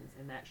Robins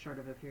in that short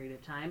of a period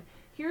of time?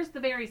 Here's the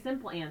very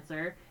simple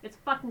answer. It's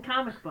fucking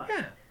comic book.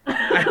 Yeah.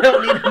 I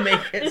don't need to make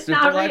it it's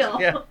super not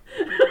real. Yeah.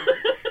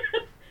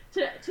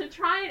 to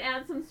try and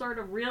add some sort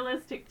of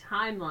realistic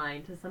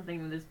timeline to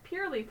something that is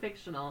purely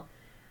fictional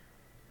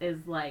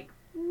is like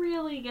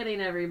really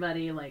getting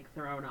everybody like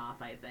thrown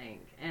off, I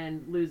think,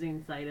 and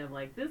losing sight of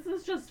like, this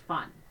is just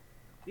fun.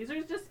 These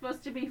are just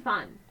supposed to be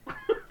fun.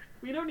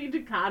 We don't need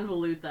to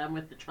convolute them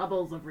with the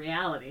troubles of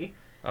reality.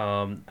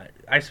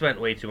 I spent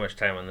way too much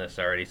time on this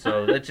already,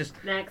 so that's just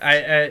Next.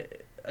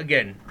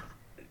 Again.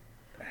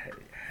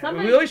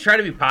 We always try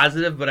to be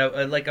positive, but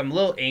I'm a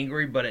little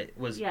angry. But it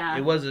was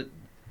a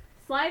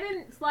slide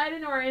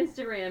into our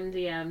Instagram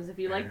DMs if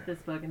you liked this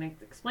book and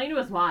explain to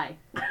us why.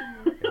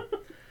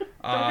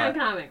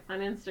 Comics on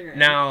Instagram.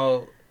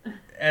 Now,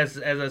 as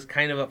I was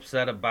kind of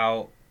upset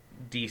about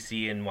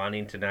DC and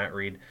wanting to not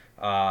read,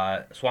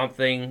 Swamp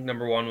Thing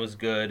 #1 was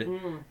good.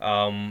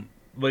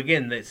 But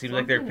again, it seems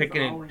like they're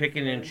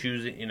picking and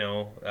choosing, you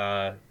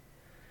know.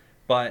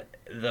 But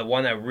the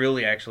one I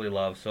really actually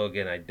love, so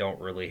again, I don't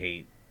really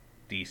hate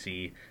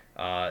DC,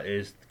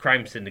 is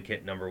Crime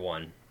Syndicate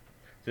 #1.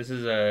 This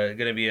is going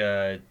to be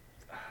I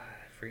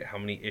forget how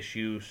many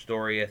issue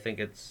story. I think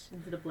it's.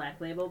 Is it a Black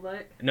Label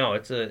book? No,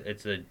 it's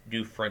a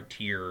New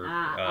Frontier.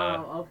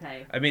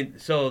 Okay. I mean,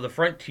 so the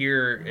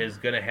Frontier is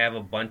going to have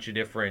a bunch of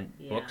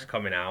different books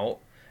coming out.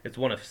 It's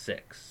one of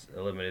 6,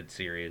 a limited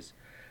series,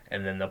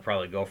 and then they'll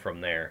probably go from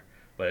there.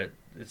 But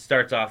it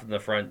starts off in the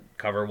front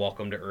cover,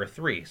 Welcome to Earth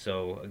 3.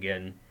 So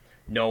again,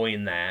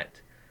 knowing that,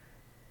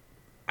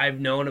 I've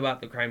known about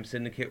the Crime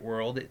Syndicate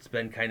world. It's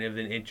been kind of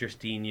an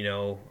interesting, you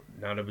know,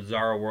 not a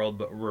bizarre world,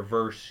 but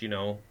reverse, you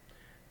know.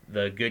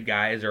 The good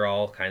guys are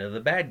all kind of the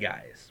bad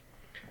guys.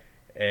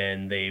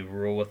 And they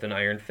rule with an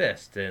iron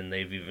fist. And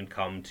they've even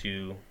come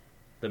to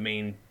the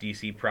main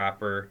DC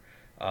proper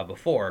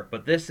before.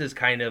 But this is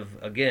kind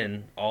of,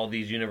 again, all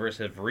these universes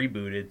have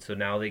rebooted. So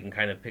now they can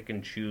kind of pick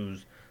and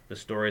choose the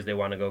stories they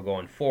want to go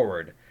going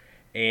forward.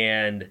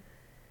 And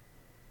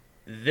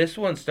this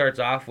one starts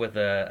off with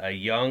a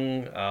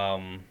young,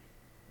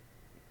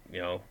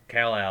 you know,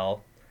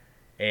 Kal-El,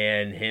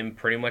 and him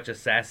pretty much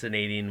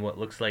assassinating what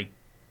looks like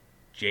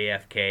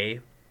JFK.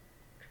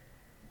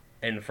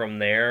 And from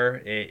there,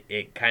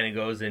 it kind of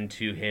goes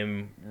into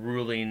him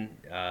ruling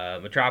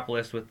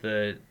Metropolis with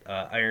the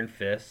Iron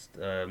Fist,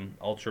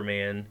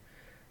 Ultraman.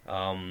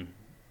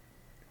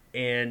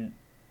 And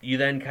you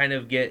then kind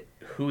of get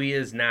who he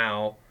is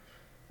now,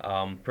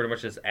 pretty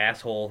much this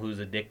asshole who's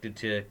addicted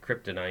to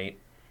kryptonite.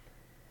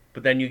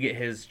 But then you get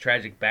his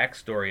tragic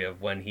backstory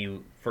of when he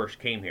first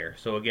came here.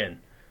 So again,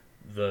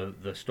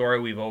 the story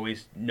we've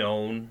always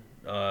known.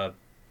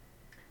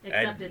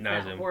 Except it's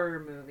that horror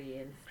movie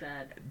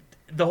instead.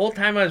 The whole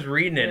time I was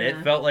reading it,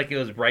 it felt like it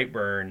was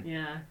Brightburn.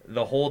 Yeah.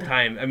 The whole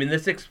time. I mean,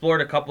 this explored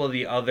a couple of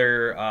the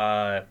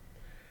other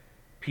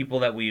people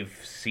that we've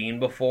seen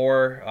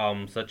before,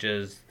 such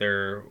as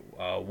their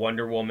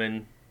Wonder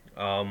Woman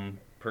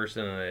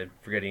person, and I'm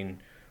forgetting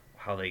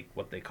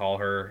what they call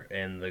her,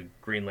 and the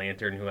Green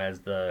Lantern who has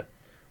the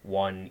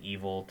one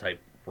evil type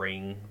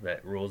ring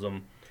that rules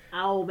them.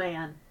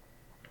 Owlman.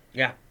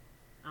 Yeah.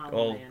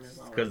 Well,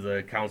 because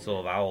the Council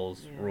of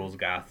Owls rules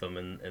Gotham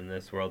in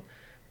this world.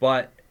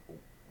 But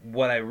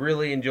what I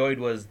really enjoyed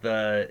was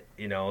them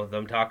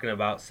talking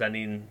about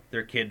sending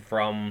their kid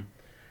from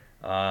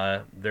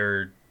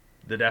the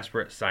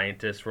desperate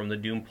scientists from the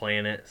Doom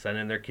Planet,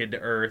 sending their kid to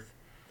Earth,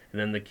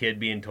 and then the kid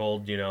being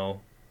told, you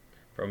know,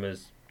 from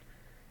his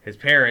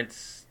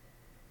parents.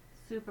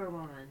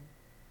 Superwoman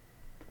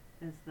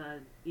is the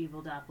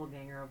evil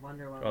doppelganger of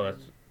Wonder Woman.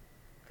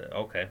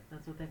 Oh, okay.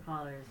 That's what they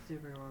call her,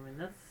 Superwoman.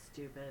 That's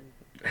stupid.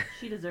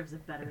 She deserves a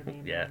better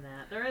name than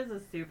that. There is a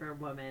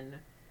Superwoman.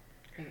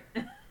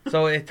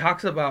 So it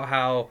talks about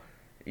how,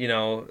 you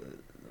know,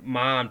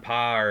 Ma and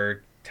Pa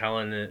are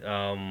telling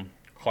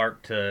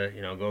Clark to,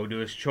 you know, go do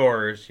his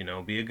chores, you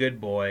know, be a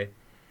good boy.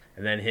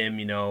 And then him,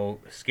 you know,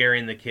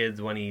 scaring the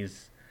kids when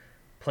he's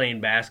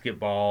playing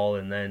basketball,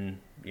 and then,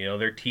 you know,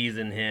 they're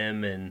teasing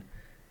him, and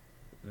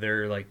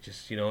they're like,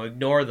 just, you know,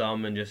 ignore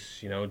them and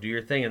just, you know, do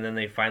your thing. And then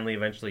they finally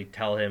eventually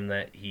tell him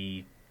that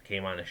he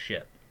came on a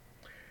ship.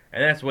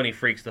 And that's when he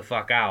freaks the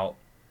fuck out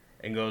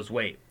and goes,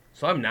 wait,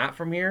 so I'm not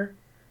from here?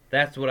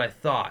 That's what I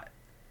thought.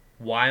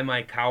 Why am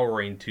I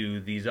cowering to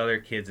these other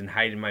kids and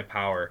hiding my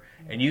power?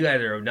 And you guys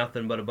are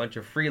nothing but a bunch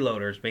of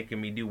freeloaders making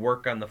me do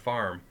work on the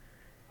farm.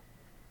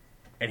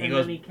 And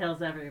then he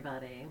kills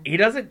everybody. He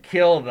doesn't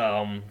kill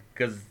them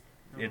because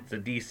it's a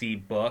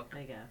DC book.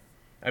 I guess.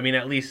 I mean,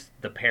 at least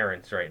the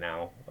parents right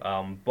now.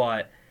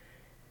 But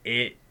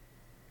it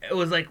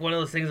was like one of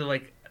those things of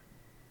like,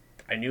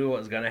 I knew what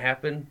was going to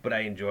happen, but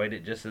I enjoyed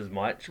it just as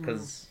much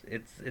because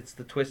it's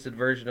the twisted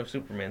version of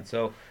Superman.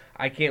 So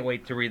I can't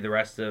wait to read the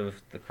rest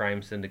of the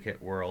Crime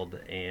Syndicate world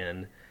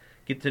and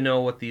get to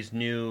know what these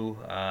new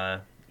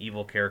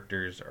evil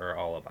characters are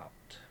all about.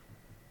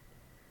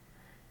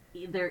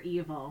 They're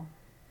evil.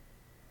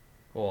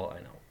 Well,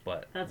 I know,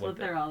 but that's what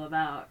they're all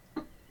about.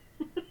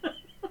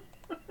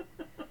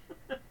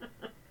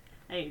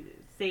 I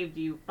saved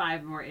you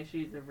 5 more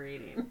issues of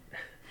reading.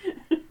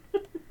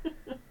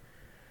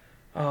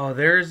 Oh,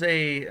 there's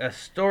a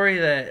story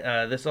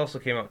that this also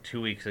came out 2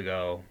 weeks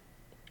ago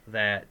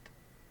that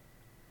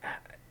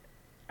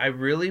I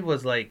really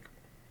was like,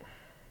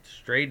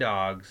 Stray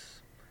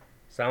Dogs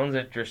sounds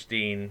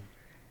interesting,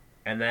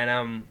 and then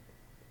I'm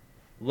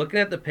looking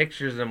at the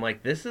pictures and I'm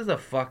like, this is a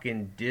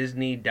fucking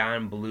Disney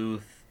Don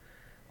Bluth,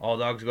 All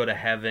Dogs Go to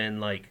Heaven,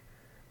 like,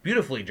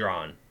 beautifully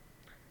drawn.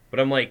 But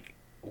I'm like,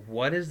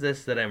 what is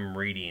this that I'm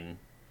reading?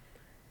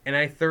 And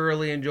I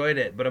thoroughly enjoyed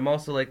it, but I'm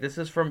also like, this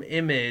is from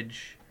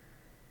Image,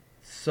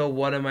 so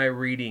what am I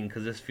reading?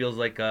 Because this feels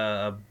like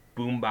a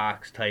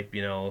boombox type,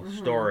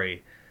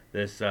 story.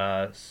 This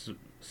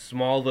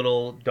small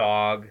little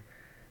dog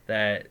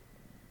that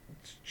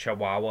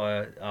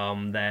Chihuahua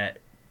that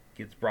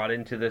gets brought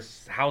into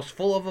this house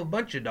full of a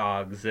bunch of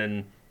dogs,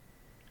 and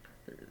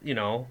you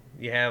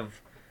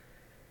have,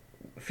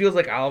 feels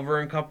like Oliver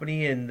and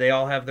Company, and they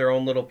all have their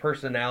own little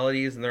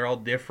personalities, and they're all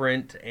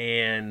different,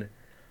 and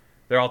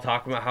they're all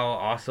talking about how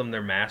awesome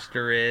their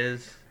master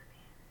is.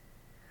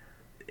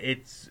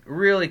 It's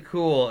really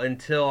cool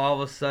until all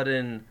of a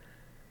sudden,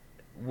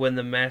 when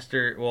the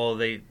master,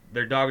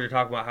 their dogs are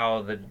talking about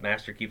how the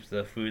master keeps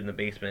the food in the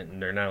basement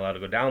and they're not allowed to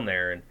go down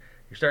there, and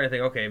you're starting to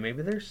think, okay,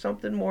 maybe there's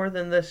something more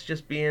than this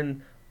just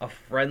being a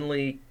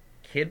friendly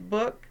kid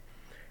book,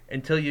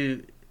 until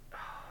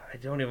I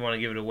don't even want to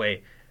give it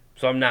away,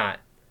 so I'm not.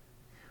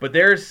 But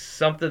there's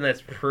something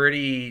that's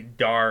pretty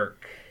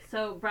dark.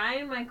 So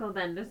Brian Michael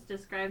Bendis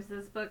describes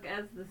this book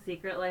as The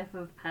Secret Life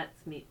of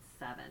Pets meets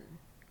Seven.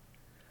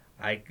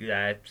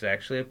 That's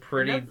actually a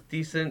pretty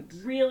decent...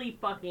 Really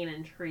fucking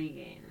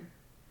intriguing.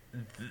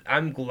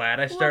 I'm glad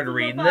I started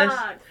reading this.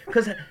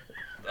 Because,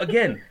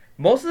 again,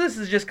 most of this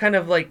is just kind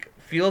of like,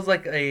 feels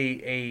like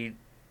a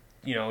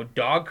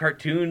dog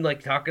cartoon,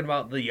 like talking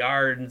about the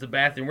yard and the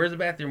bathroom. Where's the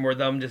bathroom? Or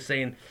them just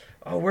saying,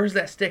 oh, where's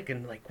that stick?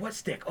 And like, what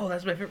stick? Oh,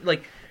 that's my favorite.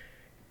 Like,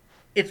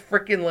 it's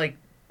freaking like,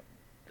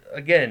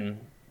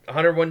 again,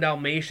 101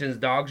 Dalmatians,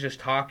 dogs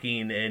just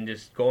talking and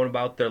just going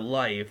about their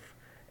life.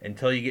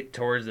 Until you get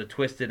towards the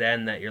twisted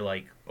end that you're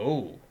like,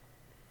 oh,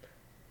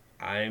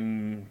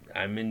 I'm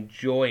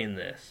enjoying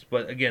this.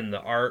 But again,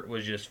 the art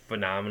was just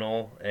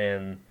phenomenal,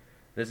 and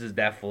this is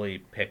definitely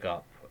pick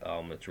up.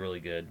 It's really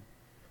good.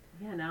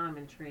 Yeah, now I'm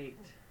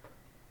intrigued.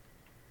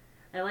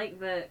 I like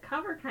the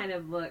cover. Kind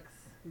of looks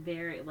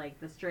very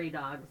like the Stray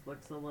Dogs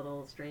looks a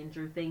little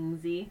Stranger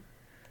Thingsy.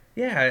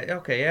 Yeah.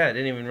 Okay. Yeah, I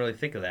didn't even really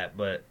think of that,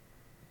 but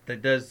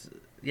that does.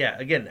 Yeah.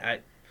 Again,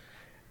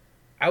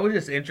 I was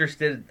just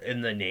interested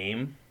in the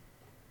name.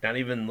 Not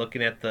even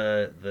looking at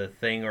the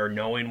thing or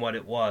knowing what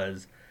it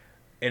was.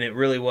 And it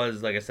really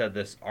was, like I said,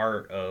 this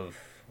art of...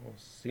 Well,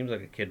 seems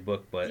like a kid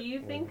book, but... Do you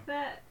think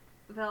that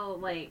they'll,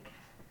 like...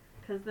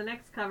 Because the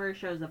next cover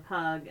shows a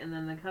pug, and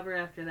then the cover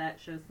after that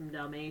shows some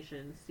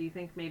Dalmatians. Do you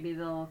think maybe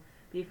they'll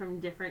be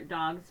from different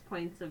dogs'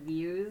 points of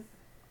views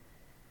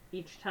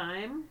each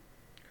time?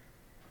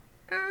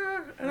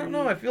 I don't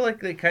know. I feel like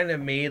they kind of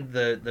made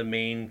the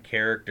main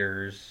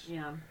characters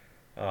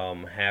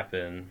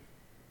happen.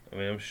 I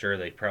mean, I'm sure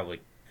they probably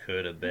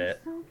could a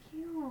bit. They're so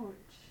cute.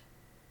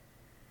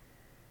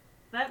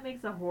 That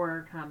makes a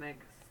horror comic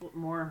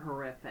more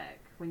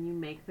horrific. When you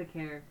make the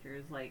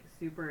characters, like,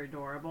 super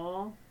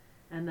adorable,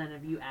 and then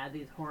if you add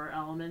these horror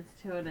elements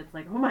to it, it's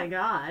like, oh my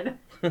god.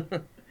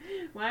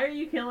 Why are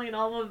you killing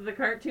all of the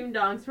cartoon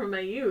dogs from my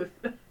youth?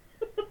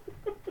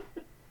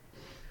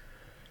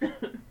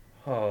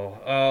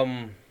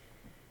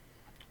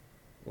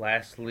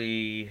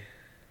 Lastly...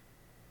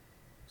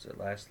 Is it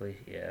lastly?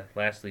 Yeah,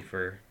 lastly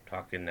for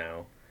talking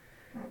now.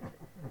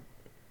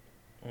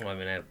 Well, I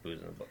mean, I have booze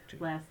in the book, too.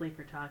 Lastly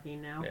for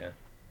talking now. Yeah.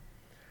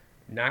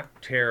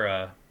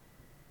 Nocterra,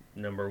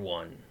 #1.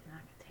 Nocterra,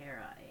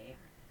 eh?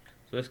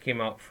 So this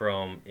came out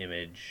from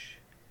Image,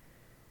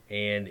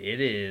 and it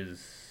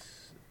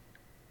is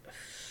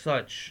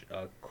such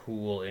a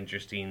cool,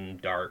 interesting,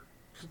 dark,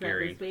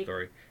 scary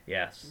story.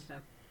 Yes.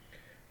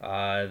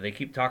 Okay. They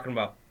keep talking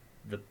about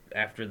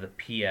after the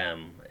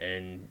PM,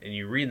 and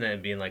you read that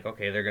and being like,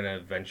 okay, they're gonna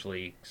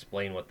eventually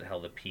explain what the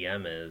hell the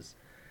PM is,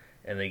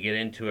 and they get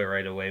into it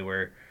right away.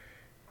 Where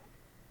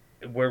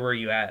were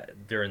you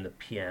at during the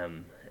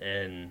PM,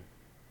 and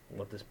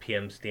what does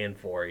PM stand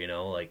for?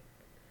 Like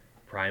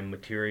prime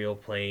material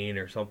plane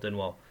or something.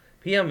 Well,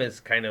 PM is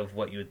kind of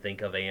what you would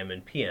think of AM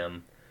and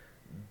PM.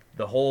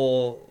 The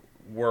whole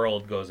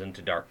world goes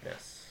into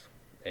darkness,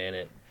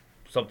 and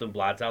something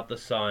blots out the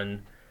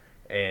sun,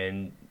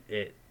 and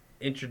it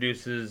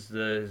introduces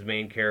his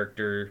main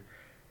character,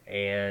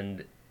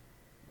 and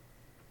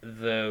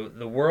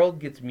the world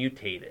gets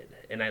mutated.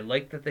 And I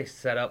like that they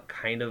set up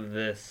kind of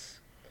this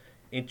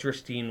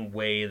interesting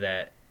way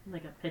that.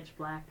 Like a pitch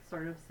black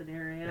sort of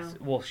scenario.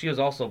 Well, she was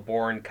also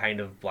born kind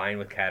of blind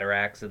with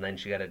cataracts, and then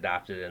she got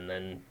adopted, and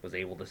then was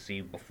able to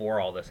see before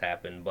all this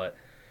happened. But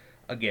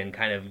again,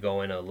 kind of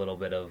going a little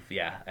bit of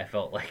I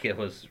felt like it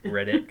was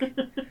Riddick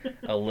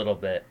a little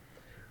bit,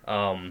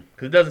 because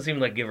it doesn't seem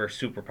like give her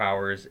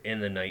superpowers in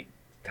the night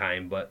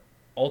time, but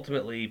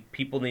ultimately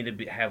people need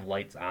to have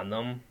lights on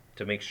them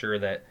to make sure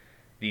that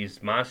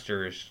these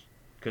monsters,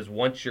 because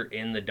once you're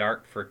in the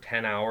dark for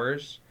 10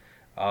 hours,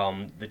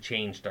 the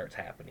change starts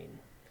happening.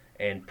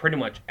 And pretty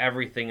much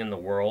everything in the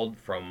world,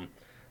 from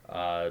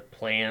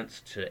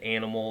plants to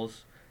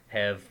animals,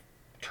 have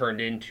turned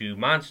into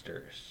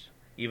monsters,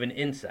 even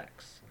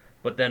insects.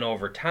 But then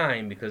over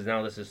time, because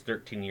now this is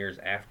 13 years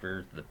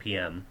after the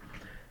PM,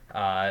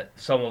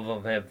 some of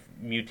them have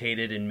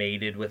mutated and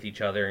mated with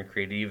each other and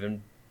created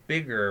even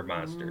bigger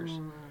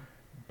monsters.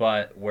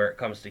 But where it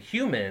comes to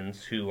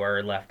humans who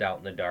are left out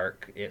in the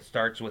dark, it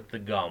starts with the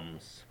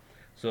gums.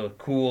 So a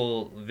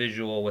cool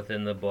visual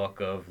within the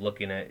book of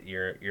looking at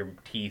your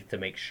teeth to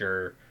make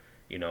sure,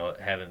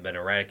 haven't been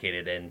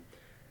eradicated. And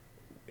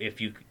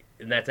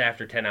and that's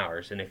after 10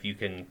 hours. And if you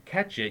can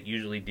catch it,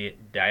 usually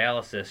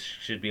dialysis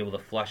should be able to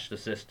flush the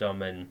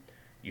system and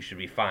you should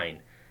be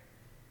fine.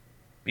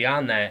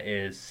 Beyond that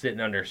is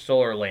sitting under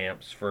solar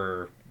lamps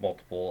for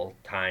multiple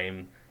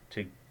time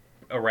to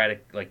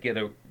get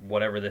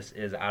whatever this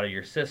is out of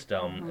your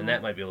system. And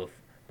that might be able to,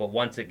 but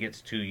once it gets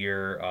to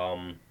your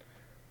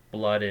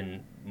blood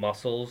and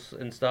muscles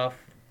and stuff,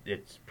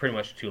 it's pretty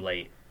much too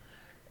late,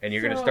 and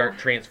you're going to start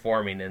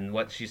transforming. And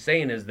what she's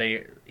saying is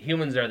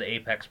humans are the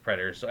apex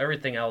predators, so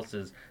everything else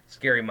is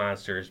scary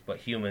monsters, but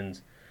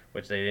humans,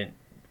 which they didn't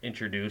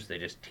introduce, they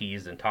just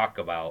tease and talk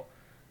about,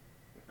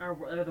 are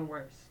the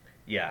worst.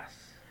 Yes.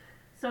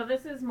 So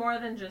this is more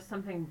than just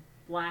something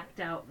blacked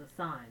out the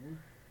sun,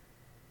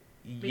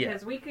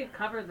 because we could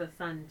cover the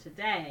sun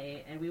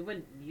today and we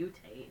wouldn't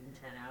mutate in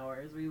 10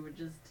 hours. We would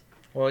just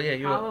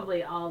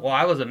probably all. Well,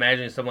 I was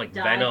imagining something like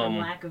Venom, from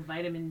lack of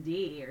vitamin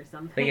D or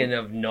something. Thinking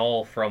of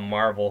Null from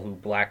Marvel, who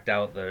blacked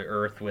out the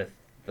Earth with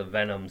the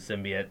Venom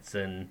symbiotes,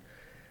 and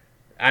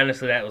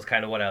honestly, that was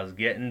kind of what I was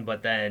getting.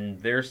 But then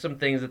there's some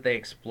things that they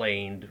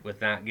explained with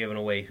not giving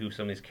away who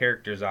some of these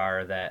characters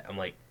are that I'm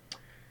like,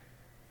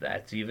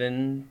 that's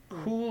even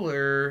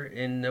cooler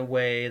in a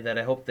way that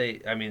I hope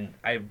they. I mean,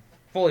 I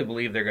fully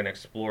believe they're going to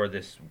explore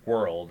this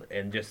world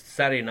and just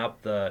setting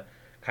up the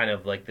kind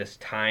of like this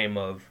time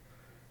of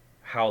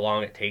how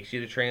long it takes you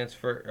to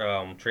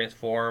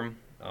transform,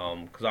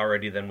 because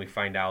already then we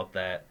find out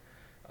that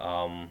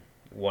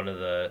one of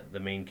the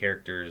main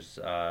characters,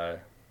 her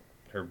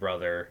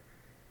brother,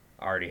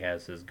 already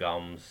has his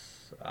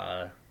gums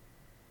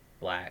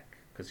black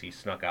because he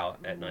snuck out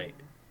at night.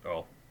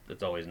 Oh,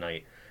 it's always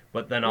night.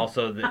 But then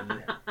also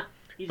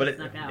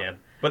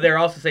but they're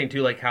also saying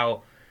too, like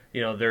how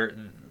their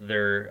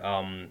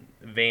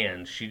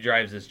vans. She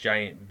drives this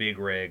giant big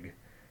rig.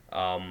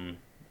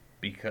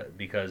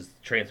 Because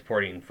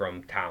transporting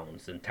from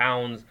towns, and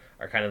towns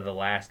are kind of the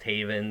last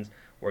havens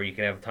where you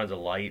can have tons of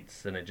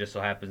lights, and it just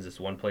so happens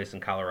this one place in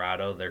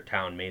Colorado, their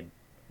town made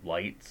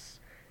lights,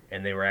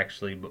 and they were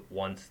actually,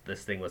 once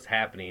this thing was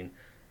happening,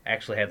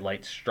 actually had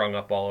lights strung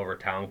up all over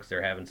town because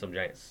they're having some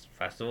giant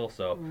festival.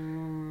 So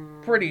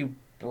pretty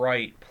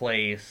bright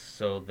place.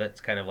 So that's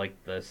kind of like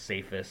the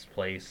safest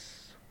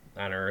place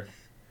on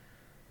Earth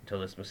until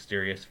this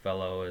mysterious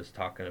fellow is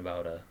talking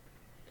about a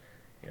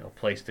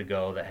place to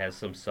go that has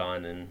some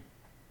sun. And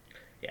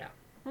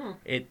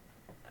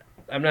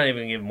I'm not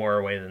even gonna give more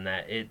away than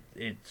that.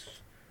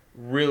 It's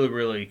really,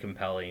 really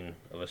compelling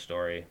of a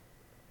story,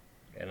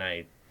 and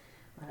I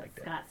like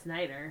that. Scott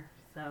Snyder,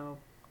 so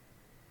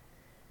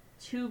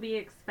to be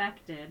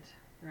expected,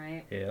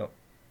 right? Yeah.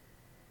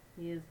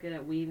 He is good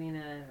at weaving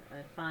a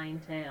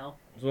fine tale.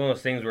 It's one of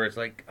those things where it's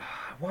like,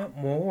 I want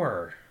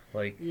more.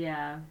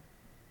 Yeah,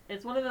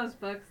 it's one of those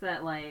books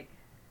that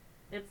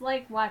it's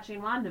like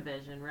watching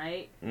WandaVision,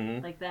 right?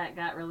 Mm-hmm. Like that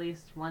got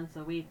released once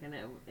a week, and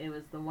it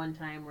was the one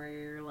time where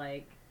you're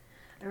like,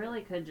 I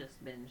really could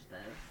just binge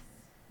this.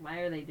 Why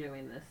are they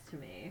doing this to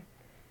me?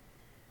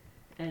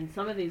 And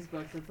some of these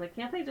books, it's like,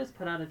 can't they just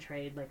put out a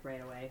trade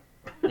right away?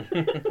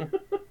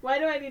 Why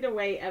do I need to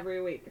wait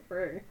every week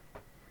for?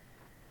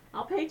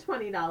 I'll pay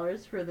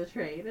 $20 for the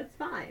trade. It's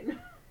fine.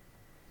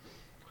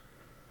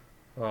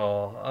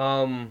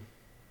 Oh,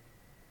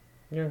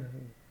 yeah. Is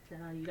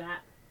that all you got?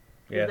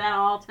 Yeah. Is that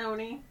all,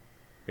 Tony?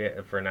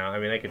 Yeah, for now. I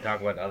mean, I could talk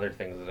about other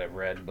things that I've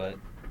read, but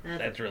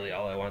that's really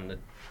all I wanted to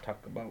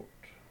talk about.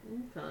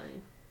 Okay.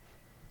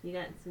 You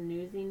got some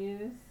newsy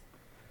news?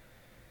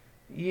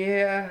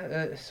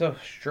 Yeah, so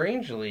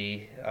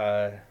strangely,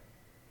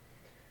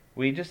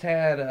 we just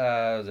had,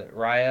 was it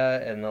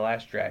Raya and the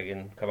Last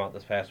Dragon come out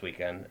this past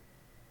weekend.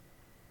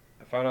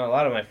 I found out a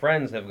lot of my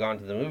friends have gone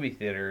to the movie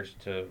theaters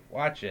to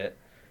watch it.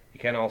 You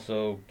can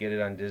also get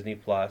it on Disney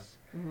Plus,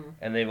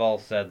 and they've all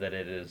said that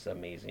it is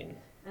amazing.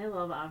 I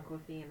love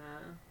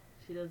Awkwafina.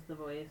 She does the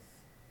voice,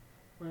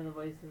 one of the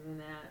voices in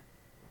that.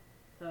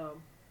 So,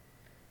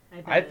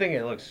 I think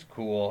it looks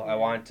cool.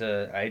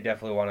 I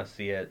definitely want to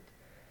see it.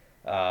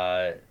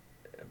 Uh,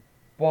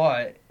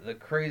 but the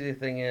crazy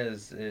thing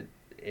is,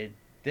 it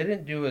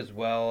didn't do as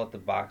well at the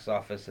box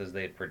office as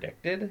they had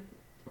predicted.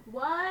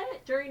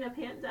 What? During a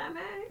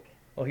pandemic?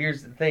 Well,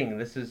 here's the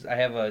thing. I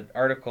have an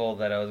article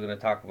that I was going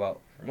to talk about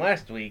from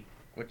last week,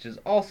 which is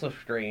also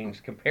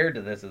strange compared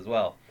to this as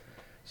well.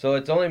 So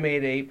it's only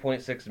made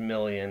 8.6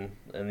 million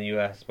in the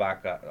U.S.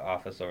 box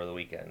office over the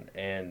weekend,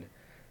 and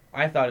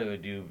I thought it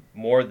would do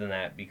more than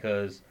that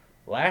because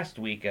last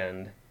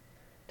weekend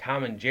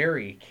Tom and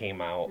Jerry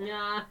came out,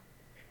 Yeah.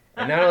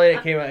 and not only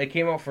it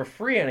came out for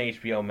free on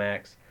HBO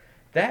Max.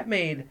 That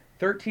made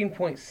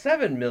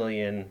 13.7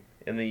 million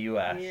in the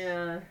U.S.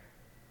 Yeah.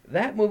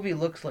 That movie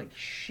looks like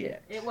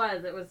shit. It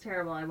was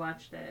terrible. I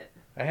watched it.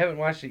 I haven't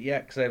watched it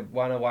yet because I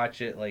want to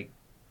watch it like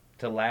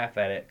to laugh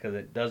at it because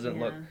it doesn't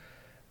look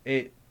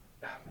it.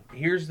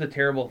 Here's the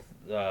terrible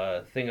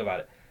thing about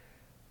it: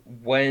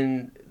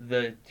 when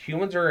the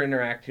humans are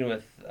interacting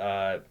with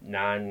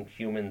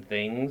non-human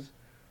things,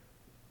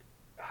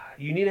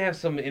 you need to have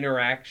some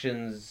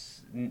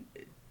interactions,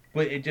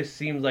 but it just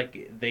seems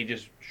like they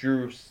just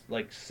drew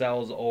like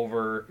cells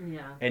over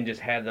and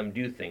just had them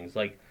do things.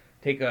 Like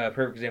take a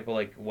perfect example,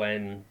 like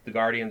when the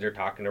Guardians are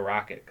talking to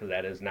Rocket, because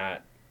that is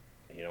not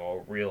a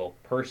real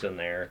person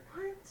there.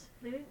 What?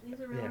 They didn't use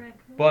a real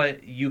raccoon?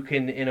 But you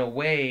can, in a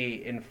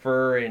way,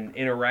 infer and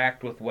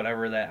interact with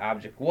whatever that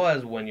object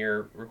was when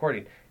you're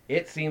recording.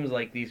 It seems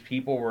like these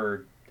people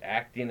were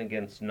acting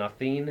against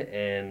nothing,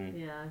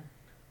 and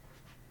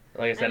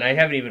like I said, I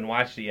haven't even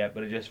watched it yet,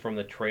 but just from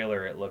the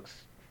trailer, it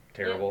looks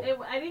terrible.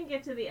 I didn't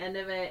get to the end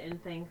of it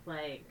and think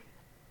like,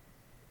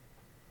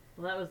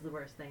 well, that was the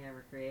worst thing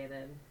ever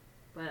created.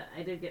 But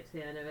I did get to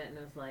the end of it and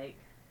it was like,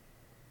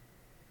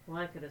 well,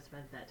 I could have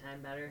spent that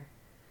time better.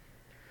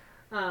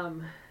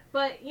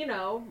 But,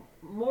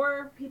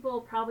 more people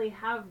probably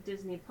have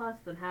Disney Plus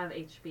than have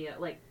HBO.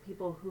 Like,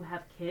 people who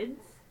have kids.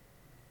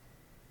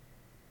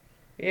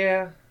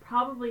 Yeah.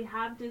 Probably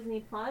have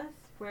Disney Plus,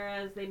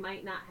 whereas they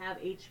might not have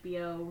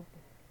HBO.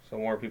 So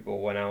more people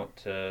went out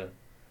to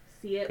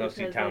go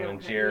see Tom and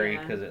Jerry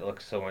because it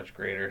looks so much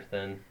greater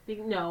than...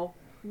 No.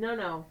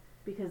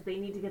 Because they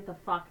need to get the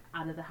fuck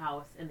out of the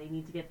house, and they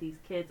need to get these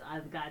kids out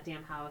of the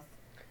goddamn house.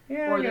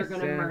 Yeah, or they're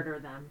going to murder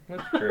them.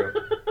 That's true.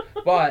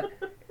 But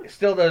it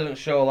still doesn't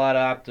show a lot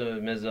of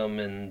optimism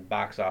in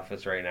box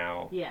office right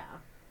now. Yeah.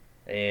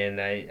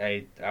 And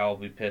I'll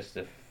be pissed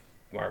if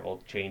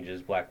Marvel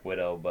changes Black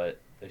Widow, but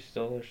they're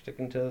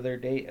sticking to their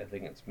date. I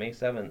think it's May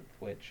 7th,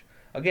 which,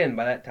 again,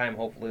 by that time,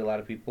 hopefully a lot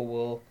of people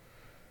will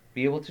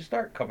be able to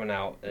start coming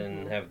out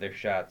and have their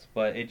shots.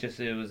 But it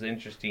was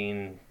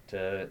interesting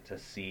to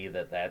see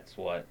that's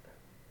what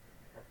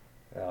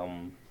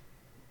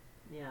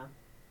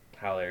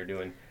how they're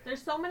doing. There's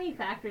so many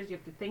factors you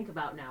have to think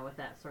about now with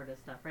that sort of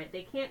stuff, right?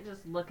 They can't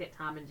just look at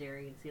Tom and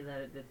Jerry and see that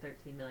it did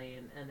 13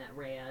 million and that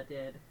Raya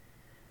did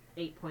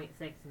 8.6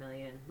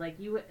 million. Like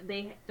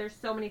there's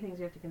so many things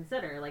you have to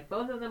consider. Like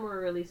both of them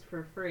were released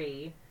for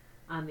free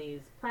on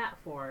these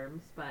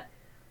platforms, but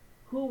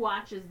who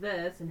watches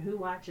this and who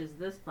watches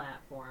this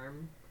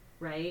platform,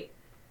 right?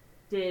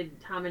 Did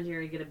Tom and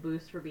Jerry get a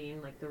boost for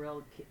being like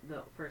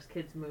the first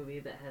kids movie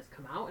that has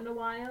come out in a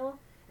while?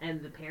 And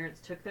the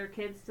parents took their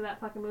kids to that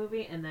fucking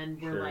movie, and then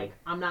were like,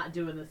 I'm not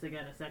doing this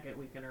again a second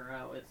week in a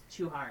row. It's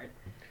too hard.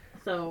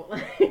 So,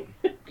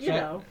 you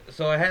know.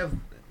 So I have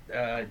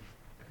an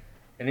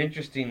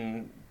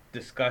interesting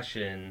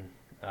discussion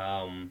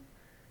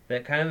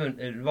that kind of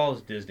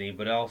involves Disney,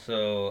 but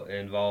also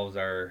involves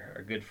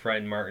our good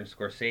friend Martin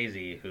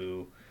Scorsese,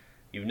 who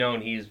you've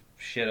known he's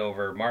shit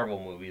over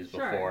Marvel movies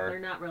before. Sure, they're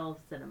not real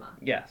cinema.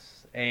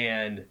 Yes,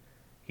 and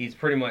he's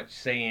pretty much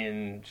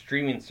saying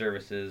streaming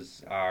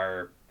services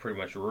are pretty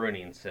much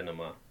ruining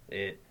cinema.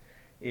 It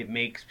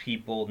makes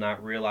people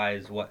not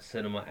realize what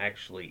cinema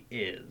actually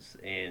is,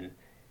 and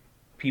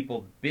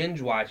people binge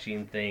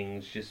watching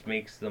things just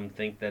makes them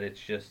think that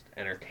it's just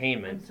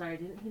entertainment. I'm sorry,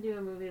 didn't he do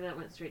a movie that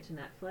went straight to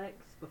Netflix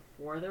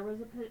before there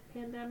was a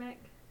pandemic?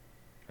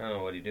 I don't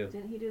know, what did he do?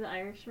 Didn't he do The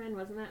Irishman?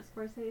 Wasn't that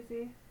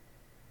Scorsese?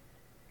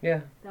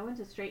 Yeah. That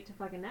went straight to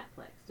fucking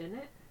Netflix, didn't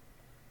it?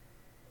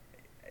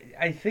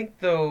 I think,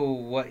 though,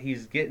 what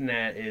he's getting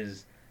at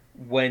is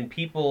when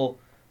people,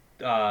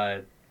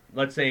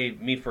 let's say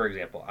me, for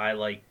example, I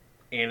like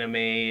anime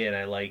and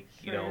I like,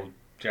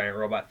 giant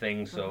robot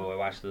things, so I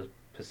watched the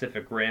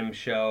Pacific Rim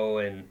show,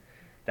 and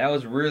that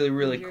was really,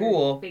 really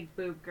cool. Big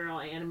boob girl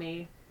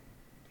anime.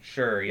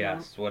 Sure,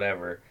 yes,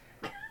 whatever.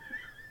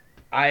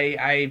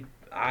 I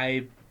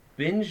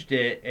binged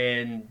it,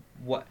 and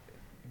what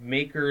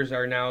makers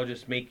are now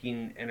just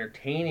making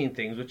entertaining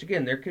things, which,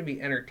 again, there can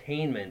be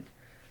entertainment,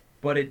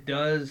 but it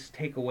does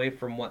take away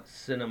from what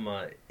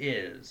cinema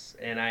is.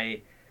 And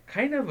I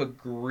kind of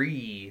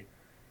agree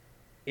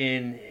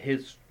in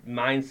his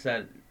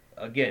mindset.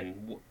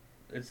 Again,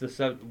 it's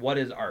what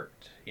is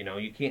art?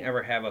 You can't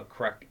ever have a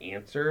correct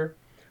answer,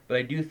 but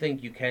I do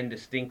think you can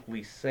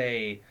distinctly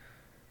say,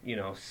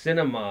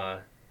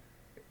 cinema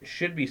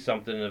should be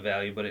something of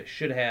value, but it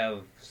should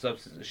have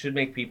substance. It should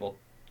make people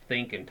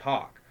think and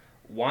talk.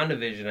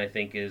 WandaVision, I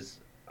think, is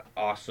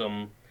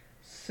awesome.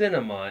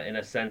 cinema in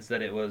a sense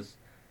that it was,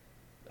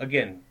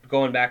 again,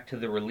 going back to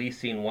the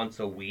releasing once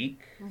a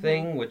week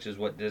thing, which is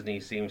what Disney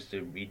seems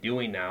to be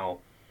doing now,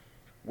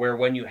 where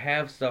when you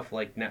have stuff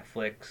like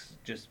Netflix,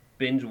 just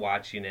binge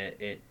watching it,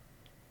 it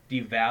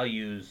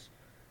devalues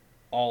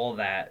all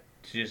that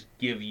to just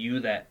give you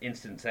that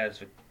instant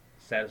satisfaction.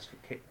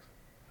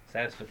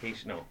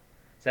 No,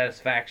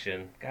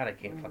 satisfaction. God, I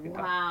can't fucking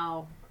talk.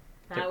 Wow,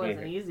 that was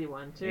an easy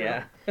one too.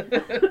 Yeah.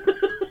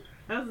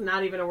 That's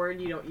not even a word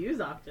you don't use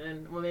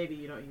often. Well, maybe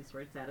you don't use the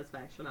word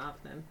satisfaction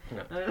often.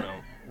 No,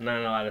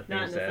 not a lot of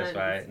things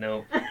satisfy.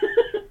 No.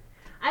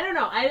 I don't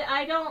know.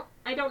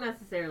 I don't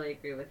necessarily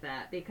agree with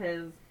that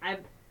because I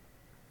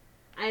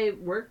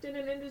worked in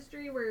an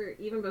industry where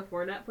even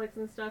before Netflix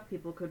and stuff,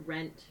 people could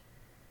rent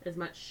as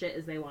much shit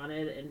as they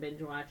wanted and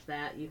binge watch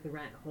that. You could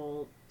rent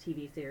whole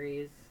TV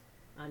series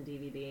on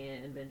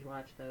DVD and binge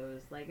watch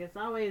those. Like, it's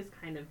always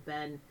kind of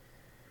been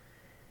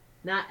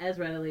not as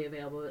readily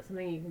available. It's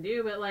something you can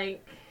do, but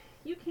like,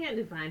 you can't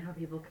define how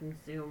people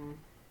consume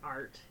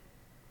art,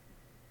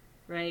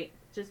 right?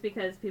 Just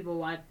because people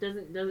watch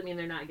doesn't mean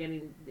they're not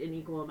getting an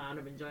equal amount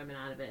of enjoyment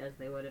out of it as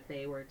they would if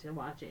they were to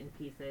watch it in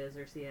pieces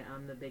or see it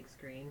on the big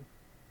screen.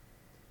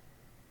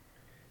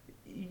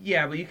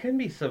 Yeah, but you can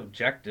be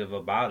subjective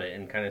about it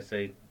and kind of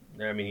say,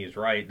 I mean, he's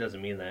right. It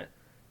doesn't mean that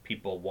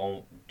people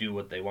won't do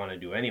what they want to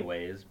do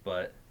anyways,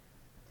 but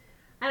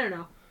I don't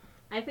know.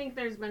 I think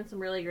there's been some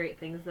really great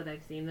things that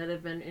I've seen that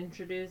have been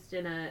introduced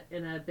in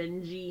a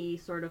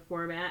bingey sort of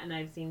format, and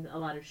I've seen a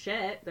lot of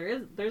shit.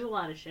 There's a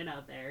lot of shit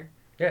out there.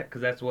 Yeah,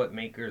 because that's what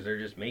makers are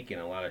just making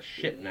a lot of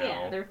shit now.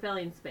 Yeah, they're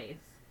filling space.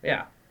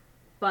 Yeah,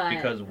 but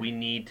because we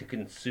need to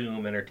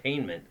consume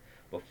entertainment.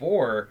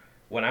 Before,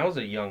 when I was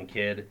a young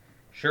kid,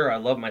 sure, I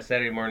loved my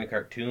Saturday morning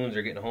cartoons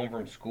or getting home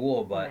from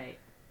school, but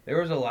there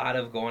was a lot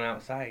of going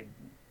outside.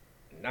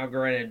 Now,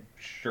 granted,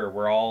 sure,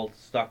 we're all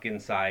stuck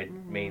inside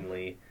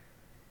mainly.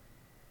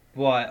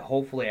 But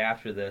hopefully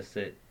after this,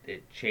 it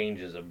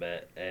changes a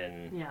bit.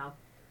 And yeah.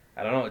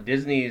 I don't know.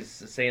 Disney's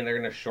saying they're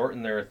going to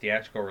shorten their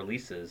theatrical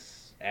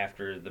releases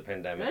after the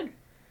pandemic. Good.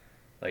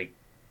 Like,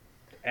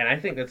 and I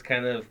think that's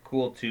kind of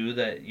cool, too,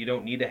 that you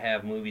don't need to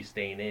have movies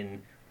staying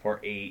in for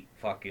 8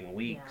 fucking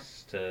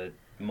weeks to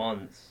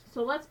months.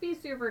 So let's be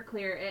super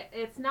clear.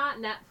 It's not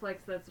Netflix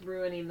that's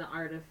ruining the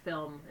art of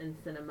film and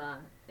cinema.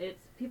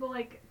 It's people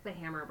like the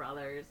Hammer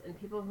Brothers and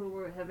people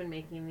who have been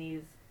making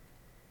these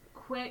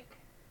quick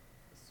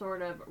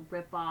sort of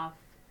rip-off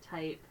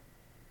type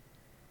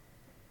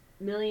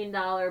 $1 million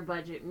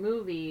budget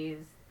movies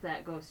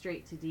that go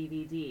straight to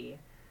DVD.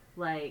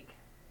 Like,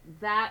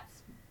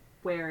 that's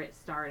where it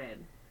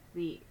started.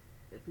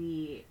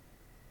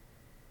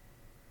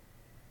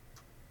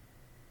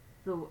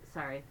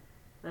 Sorry,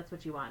 that's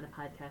what you want in a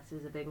podcast,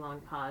 is a big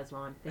long pause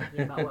while I'm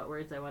thinking about what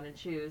words I want to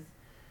choose.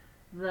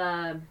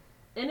 The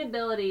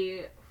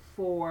inability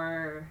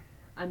for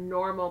a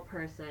normal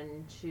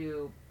person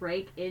to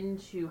break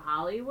into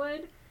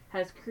Hollywood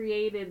has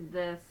created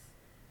this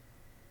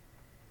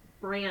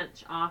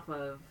branch off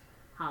of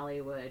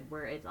Hollywood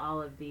where it's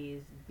all of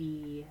these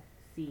B,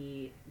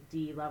 C,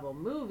 D level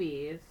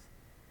movies,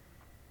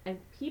 and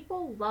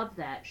people love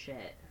that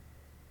shit,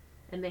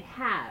 and they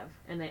have,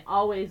 and they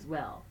always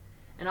will,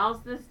 and all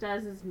this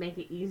does is make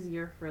it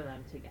easier for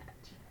them to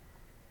get.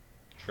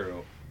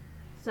 True.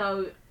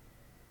 So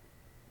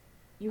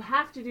you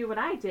have to do what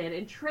I did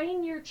and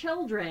train your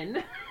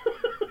children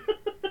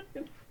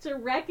to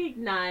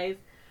recognize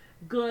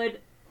good,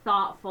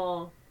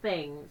 thoughtful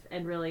things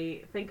and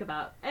really think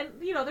about. And,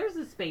 you know, there's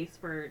a space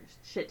for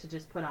shit to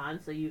just put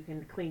on so you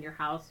can clean your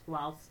house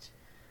whilst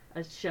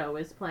a show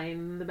is playing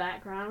in the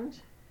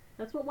background.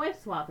 That's what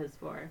Wife Swap is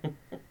for.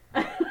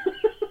 But,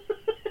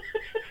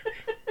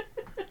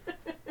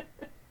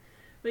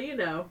 you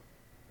know,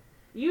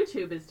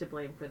 YouTube is to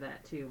blame for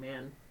that too,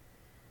 man.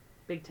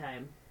 Big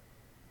time.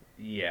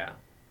 Yeah.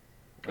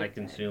 I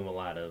consume a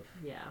lot of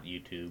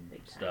YouTube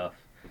stuff.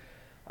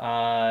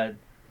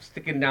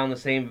 Sticking down the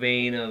same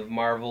vein of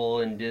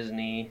Marvel and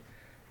Disney,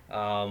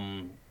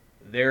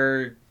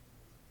 they're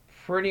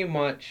pretty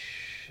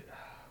much...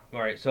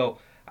 Alright, so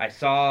I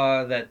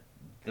saw that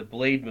the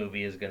Blade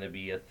movie is going to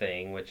be a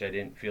thing, which I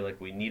didn't feel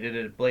like we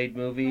needed a Blade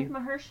movie. With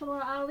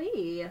Mahershala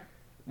Ali.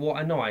 Well,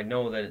 I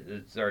know that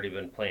it's already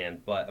been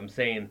planned, but I'm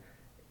saying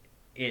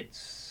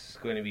it's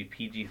going to be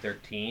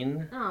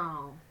PG-13.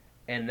 Oh.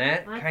 And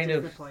that's kind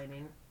of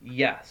disappointing.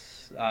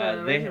 Yes.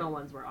 The original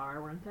ones were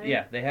R, weren't they?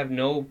 Yeah, they have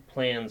no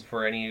plans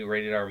for any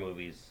rated R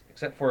movies,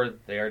 except for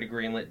they already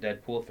greenlit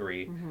Deadpool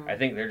 3. Mm-hmm. I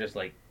think they're just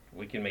like,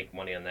 we can make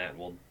money on that.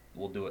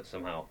 We'll do it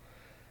somehow.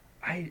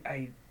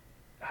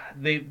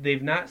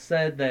 They've not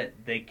said that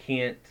they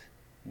can't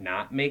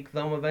not make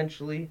them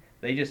eventually.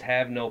 They just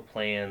have no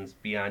plans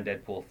beyond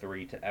Deadpool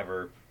 3 to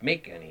ever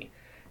make any.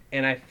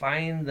 And I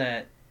find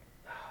that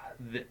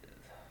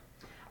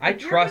I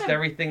trust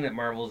everything that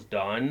Marvel's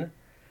done,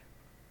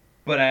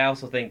 but I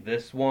also think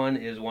this one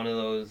is one of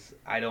those,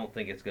 I don't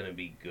think it's going to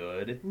be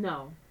good.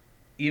 No.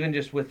 Even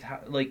just with how,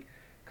 like,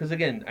 because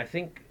again, I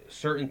think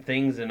certain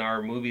things in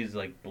our movies,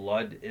 like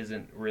blood,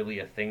 isn't really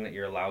a thing that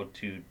you're allowed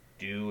to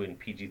do in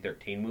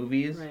PG-13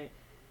 movies. Right.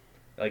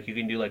 Like, you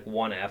can do, like,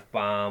 one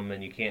F-bomb,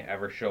 and you can't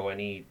ever show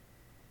any,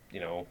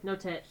 No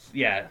tits.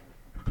 Yeah,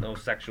 no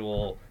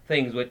sexual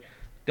things, which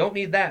don't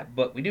need that,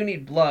 but we do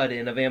need blood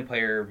in a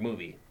vampire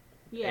movie.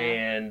 Yeah.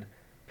 And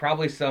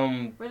probably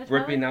some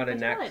ripping out of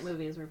necks. The Twilight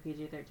movies were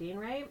PG-13,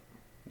 right?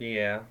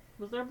 Yeah.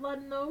 Was there blood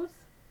in those?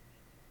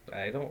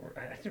 I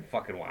didn't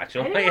fucking watch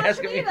them. I didn't watch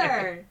them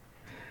either.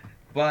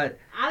 But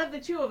out of the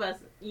two of us,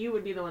 you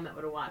would be the one that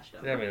would have watched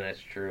them. I mean, that's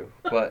true.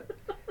 But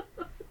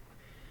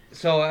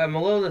so I'm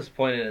a little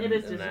disappointed in that.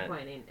 It is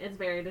disappointing. It's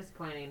very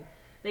disappointing.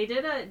 They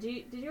did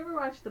did you ever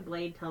watch the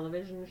Blade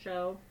television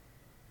show?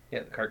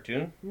 Yeah, the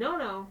cartoon?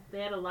 No. They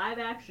had a live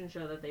action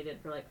show that they did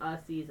for like a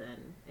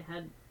season. It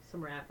had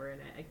some rapper in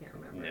it. I can't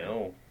remember.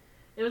 No.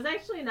 It was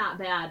actually not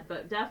bad,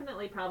 but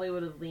definitely probably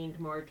would have leaned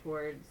more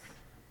towards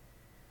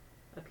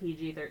a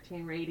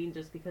PG-13 rating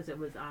just because it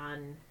was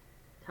on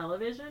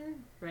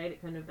television, right?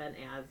 It couldn't have been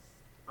as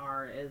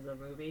R as a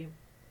movie.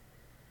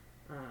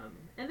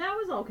 And that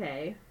was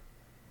okay.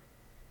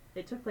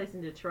 It took place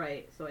in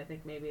Detroit, so I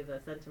think maybe the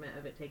sentiment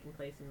of it taking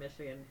place in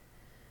Michigan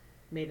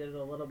made it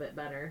a little bit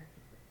better.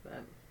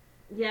 But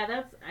yeah,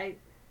 that's I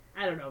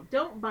don't know.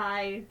 Don't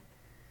buy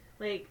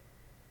like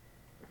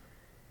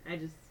I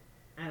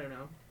don't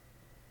know.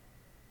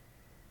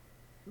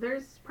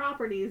 There's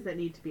properties that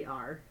need to be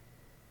R.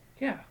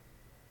 Yeah.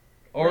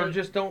 Or like,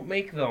 just don't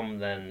make them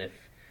then. If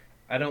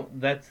I don't,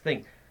 that's the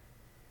thing.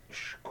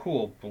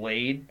 Cool,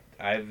 Blade.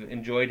 I've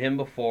enjoyed him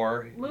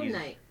before. Moon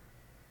Knight.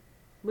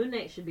 Moon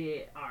Knight should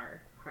be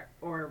R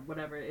or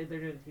whatever. They're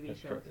doing a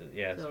TV show.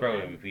 It's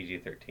probably going to be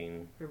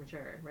PG-13. For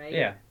mature, right?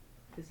 Yeah.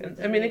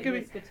 I mean, it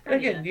could be. And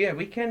again, yeah,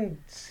 we can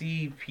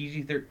see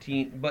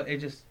PG-13, but it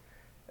just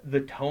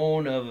the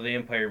tone of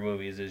vampire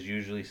movies is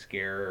usually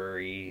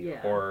scary,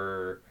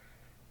 horror.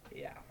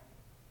 Yeah.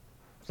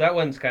 So that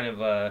one's kind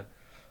of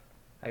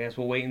I guess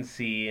we'll wait and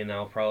see, and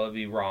I'll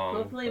probably be wrong.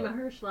 Hopefully,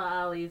 Mahershala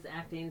Ali's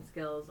acting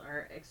skills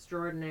are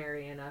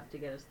extraordinary enough to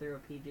get us through a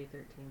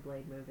PG-13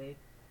 Blade movie.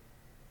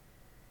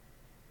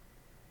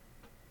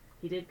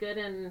 He did good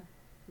in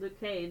Luke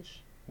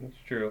Cage. That's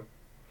true.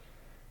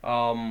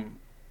 I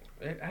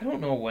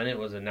don't know when it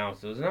was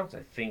announced. It was announced,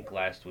 I think,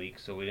 last week,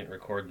 so we didn't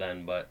record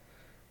then, but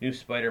new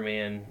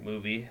Spider-Man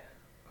movie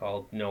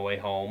called No Way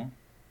Home.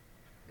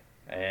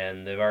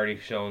 And they've already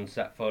shown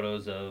set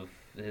photos of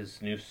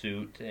his new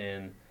suit,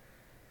 and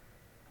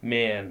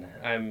man,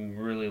 I'm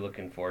really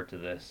looking forward to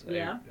this.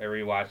 Yeah. I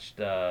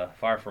rewatched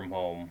Far From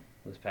Home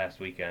this past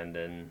weekend,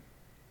 and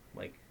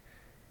like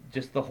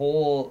just the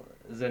whole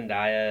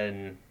Zendaya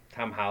and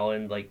Tom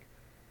Holland, like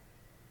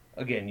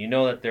again, you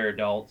know that they're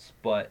adults,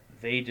 but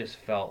they just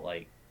felt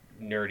like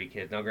nerdy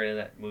kids. Now, granted,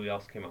 that movie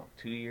also came out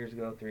 3 years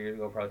ago,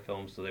 probably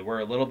filmed, so they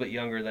were a little bit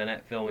younger than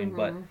at filming,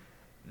 but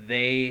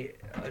they.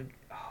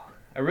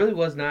 I really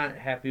was not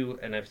happy,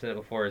 and I've said it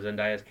before,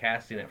 Zendaya's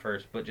casting at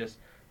first, but just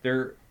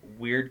their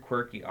weird,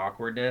 quirky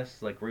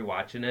awkwardness, like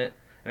rewatching it.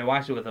 And I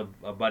watched it with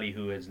a buddy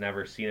who has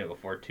never seen it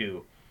before,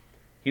 too.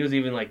 He was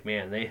even like,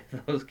 man,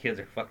 those kids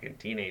are fucking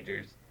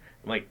teenagers.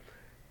 I'm like,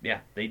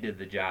 yeah, they did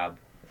the job.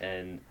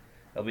 And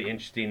it'll be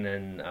interesting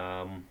in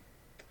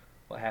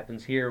what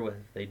happens here with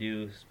they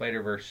do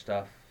Spider-Verse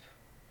stuff.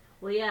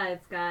 Well, yeah,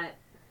 it's got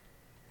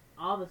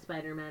all the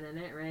Spider-Men in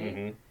it, right?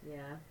 Mm-hmm.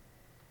 Yeah.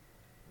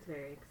 It's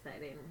very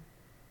exciting.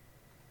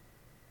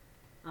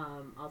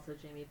 Also,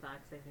 Jamie Foxx,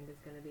 I think, is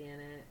going to be in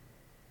it.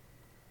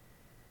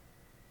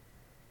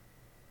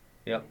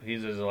 Yep,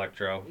 he's his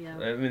Electro. Yeah.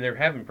 I mean, they're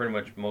having pretty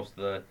much most of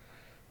the...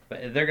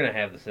 But they're going to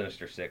have the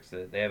Sinister Six.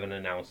 They haven't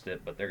announced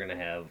it, but they're going to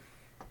have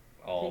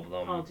all of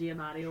them. Paul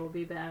Giamatti will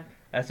be back.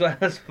 That's what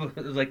I was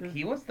like.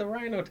 He was the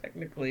Rhino,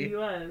 technically. He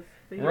was.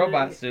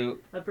 Robot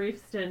suit. A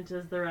brief stint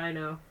as the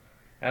Rhino.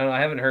 I don't know. I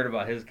haven't heard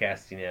about his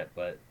casting yet,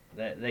 but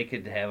they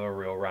could have a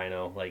real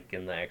Rhino, like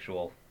in the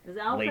actual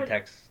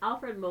latex.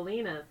 Alfred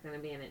Molina is going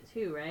to be in it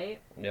too, right?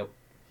 Yep.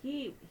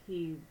 He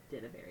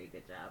did a very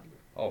good job.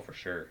 Oh, for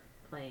sure.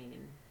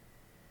 Playing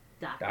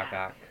Doc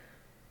Ock.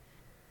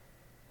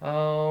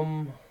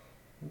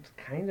 It's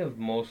kind of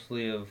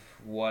mostly of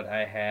what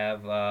I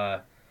have.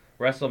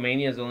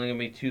 WrestleMania is only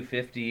going to be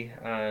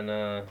 $250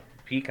 on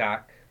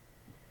Peacock.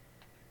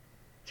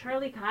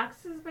 Charlie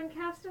Cox has been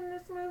cast in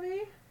this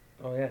movie?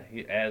 Oh, yeah,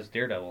 as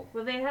Daredevil.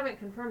 Well, they haven't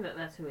confirmed that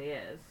that's who he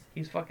is.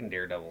 He's fucking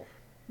Daredevil.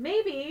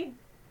 Maybe.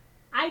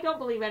 I don't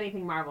believe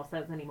anything Marvel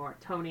says anymore,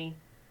 Tony.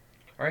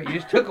 All right, you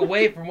just took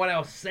away from what I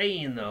was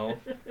saying, though.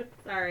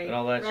 Sorry.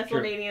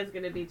 WrestleMania is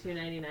going to be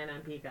 $2.99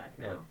 on Peacock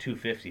now. No,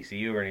 $2.50. See,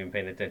 you weren't even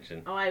paying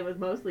attention. Oh, I was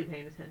mostly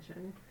paying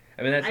attention.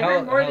 I mean, I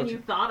heard more than you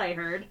thought I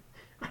heard.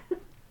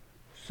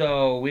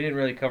 So we didn't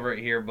really cover it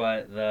here,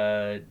 but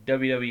the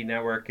WWE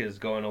Network is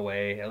going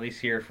away, at least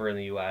here for in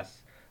the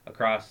U.S.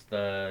 Across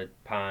the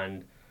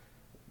pond,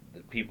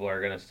 people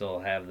are going to still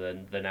have the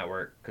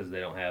network because they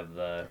don't have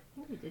the... I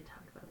think we did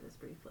talk about this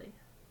briefly.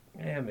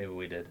 Yeah, maybe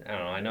we did. I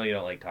don't know. I know you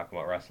don't like talking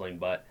about wrestling,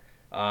 but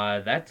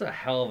that's a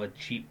hell of a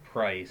cheap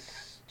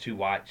price to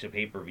watch a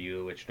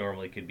pay-per-view, which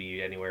normally could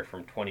be anywhere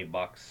from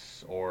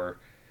 $20 or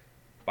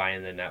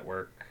buying the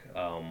network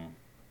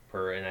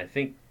and I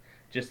think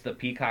just the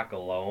Peacock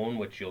alone,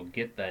 which you'll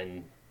get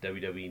then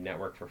WWE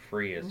Network for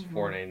free, is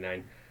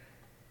 $4.99.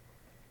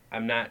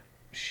 I'm not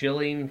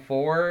shilling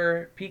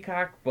for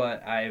Peacock,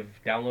 but I've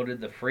downloaded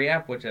the free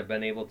app, which I've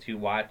been able to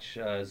watch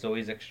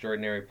Zoe's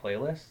Extraordinary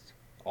Playlist,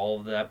 all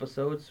of the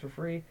episodes for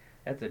free.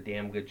 That's a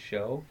damn good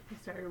show.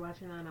 I started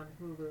watching that on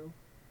Hulu.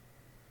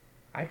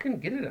 I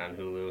couldn't get it on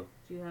Hulu.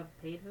 Do you have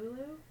paid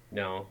Hulu?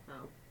 No.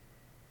 Oh.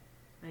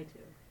 I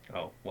do.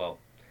 Oh, well.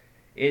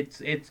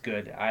 It's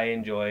good. I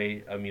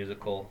enjoy a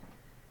musical.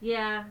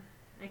 Yeah,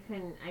 I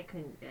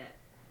couldn't get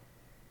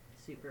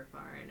super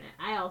far in it.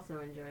 I also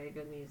enjoy a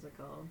good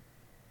musical.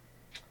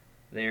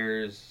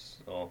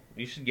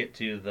 You should get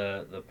to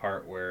the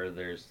part where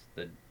there's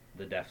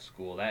the deaf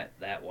school.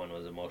 That one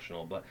was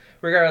emotional, but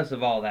regardless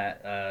of all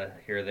that,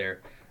 here or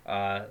there,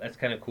 that's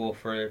kind of cool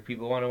for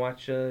people who want to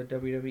watch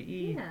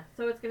WWE. Yeah,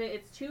 so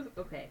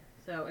okay.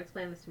 So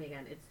explain this to me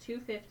again. It's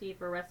 $250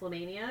 for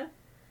WrestleMania,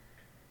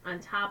 on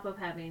top of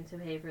having to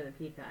pay for the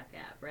Peacock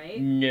app, right?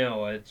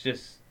 No, it's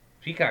just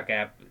Peacock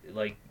app,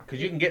 like,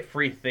 because you can get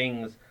free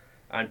things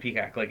on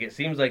Peacock. Like, it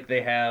seems like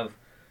they have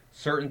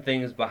certain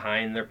things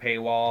behind their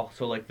paywall.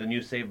 So, like, the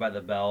new Saved by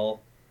the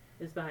Bell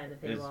is behind the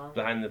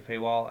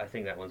paywall. I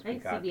think that one's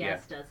Peacock. I think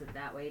CBS does it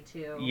that way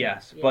too.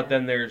 Yes, yeah. But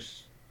then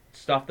there's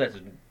stuff that's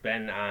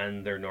been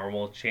on their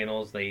normal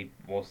channels. They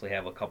mostly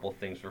have a couple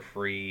things for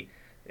free.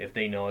 If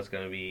they know it's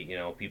going to be,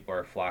 people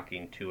are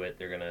flocking to it,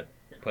 they're going to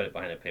put it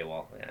behind a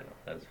paywall. Yeah, I know,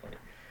 that was funny.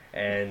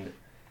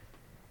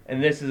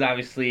 And this is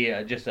obviously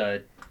just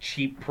a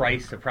cheap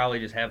price to probably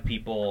just have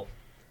people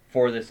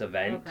for this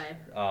event. Okay.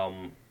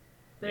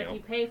 But if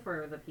you pay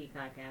for the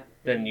Peacock app,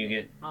 then you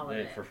get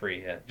it for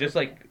free. Yeah, just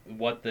like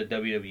what the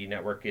WWE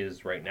Network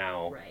is right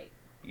now. Right.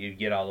 You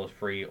get all those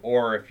free.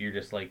 Or if you're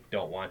just like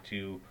don't want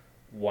to,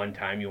 one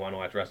time you want to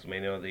watch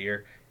WrestleMania of the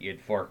year,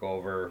 you'd fork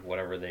over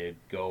whatever they'd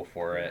go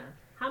for it.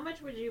 How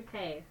much would you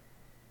pay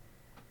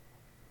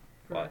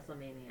for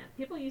WrestleMania?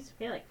 People used to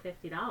pay like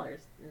 $50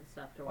 and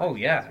stuff to watch. Oh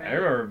yeah, right? I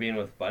remember being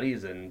with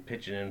buddies and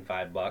pitching in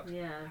 $5.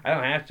 Yeah. I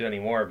don't have to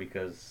anymore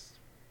because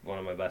one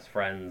of my best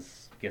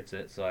friends gets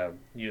it, so I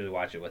usually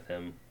watch it with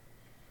him.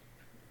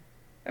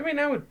 I mean,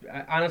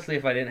 honestly,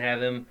 if I didn't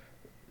have him,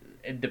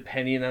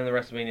 depending on the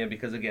WrestleMania,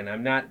 because again,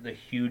 I'm not the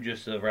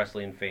hugest of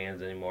wrestling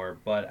fans anymore,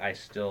 but I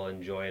still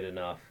enjoy it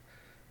enough.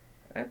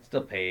 I'd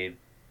still pay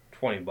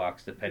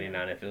 $20 depending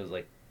on if it was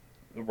like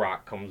The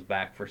Rock comes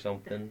back for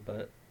something,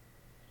 but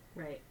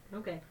right.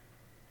 Okay.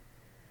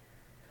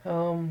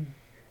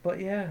 But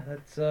yeah,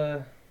 that's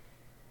I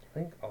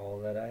think all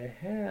that I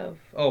have.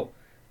 Oh,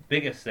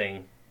 biggest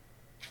thing,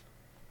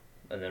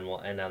 and then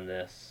we'll end on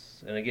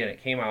this. And again,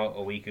 it came out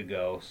a week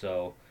ago,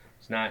 so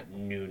it's not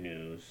new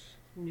news.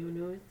 New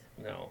news?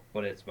 No,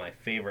 but it's my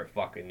favorite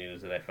fucking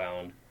news that I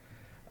found.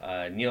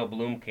 Neil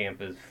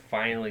Blomkamp is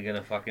finally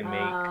gonna fucking make.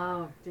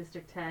 Oh,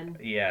 District 10.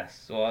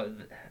 Yes. Well,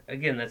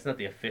 again, that's not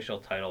the official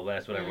title, but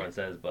that's what everyone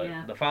says.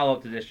 But the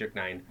follow-up to District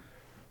 9,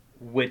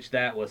 which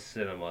that was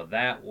cinema.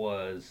 That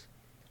was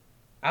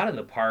out of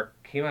the park.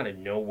 Came out of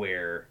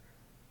nowhere.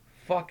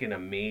 Fucking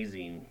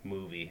amazing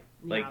movie.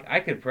 Yeah. Like I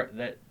could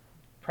that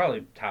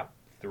probably top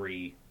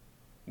 3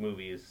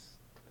 movies.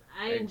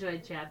 I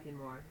enjoyed Chappie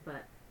more,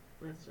 but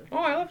let's just. Oh,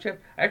 I love Chappie.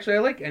 Actually, I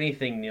like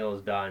anything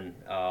Neil's done.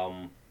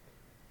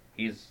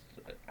 He's,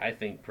 I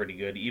think, pretty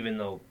good, even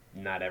though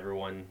not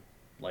everyone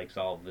likes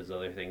all of his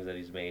other things that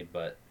he's made,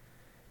 but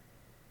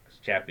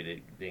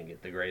Chappie didn't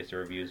get the greatest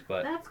reviews,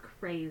 but... That's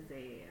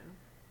crazy.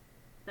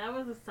 That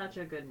was such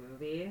a good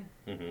movie.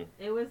 Mm-hmm.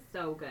 It was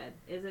so good.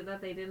 Is it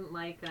that they didn't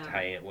like...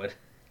 Ty Antwood.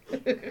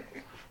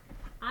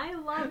 I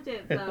loved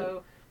it,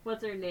 though.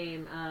 What's her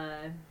name?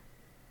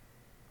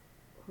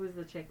 Who's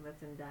the chick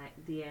that's in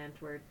The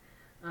Antwoord?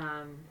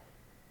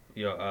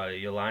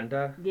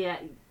 Yolanda? Yeah,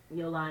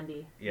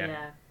 Yolandi.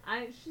 Yeah.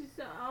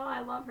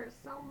 I love her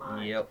so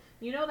much. Yep.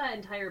 You know that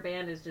entire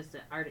band is just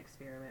an art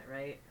experiment,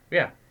 right?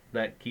 Yeah,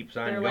 that keeps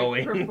on they're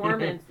going. Like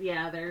performance.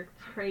 Yeah, they're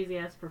crazy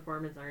ass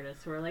performance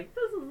artists who are like,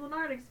 this is an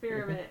art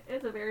experiment.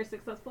 It's a very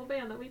successful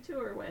band that we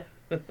tour with,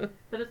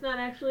 but it's not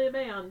actually a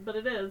band, but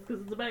it is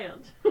because it's a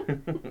band.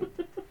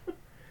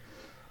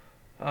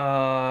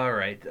 All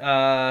right.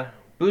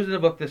 Booze in the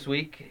Book this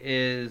week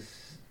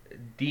is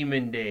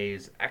Demon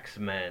Days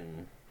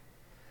X-Men.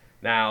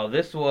 Now,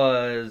 this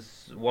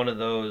was one of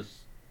those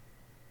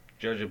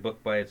judge a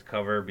book by its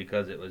cover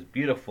because it was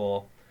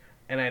beautiful,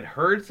 and I'd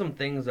heard some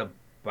things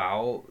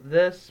about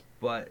this,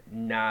 but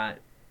not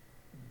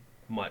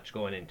much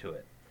going into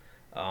it.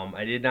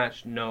 I did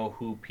not know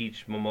who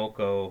Peach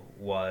Momoko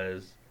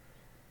was,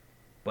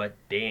 but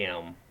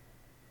damn,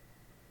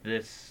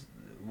 this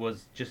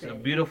was just a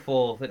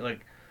beautiful thing.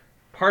 Like,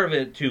 part of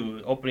it,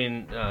 too,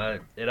 opening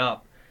it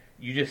up,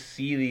 you just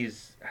see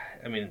these,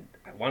 I mean,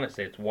 I want to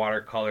say it's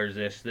watercolors,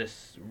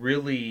 this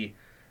really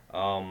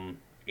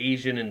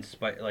Asian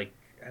inspired, like,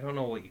 I don't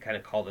know what you kind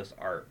of call this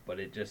art, but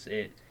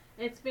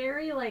it's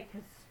very, like,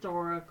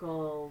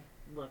 historical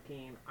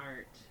looking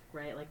art,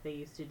 right? Like they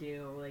used to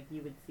do, like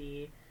you would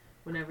see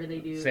whenever they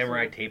do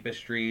samurai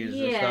tapestries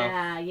and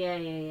stuff.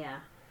 Yeah.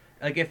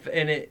 Like,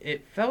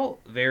 it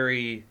felt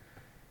very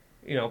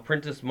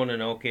Princess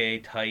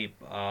Mononoke type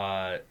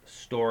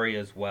story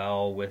as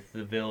well, with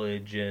the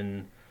village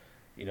and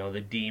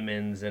the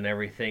demons and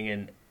everything,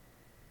 and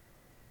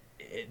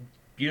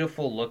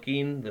beautiful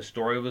looking. The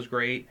story was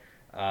great.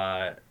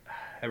 I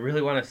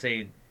really want to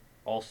say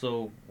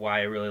also why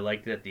I really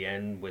liked it at the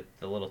end with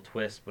the little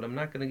twist, but I'm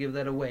not going to give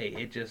that away.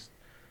 It just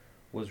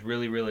was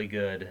really, really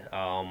good,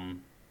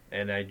 and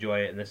I enjoy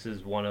it. And this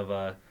is one of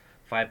a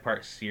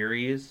 5-part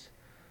series,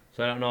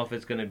 so I don't know if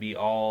it's going to be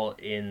all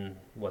in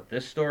what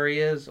this story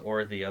is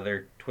or the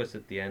other twist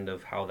at the end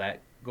of how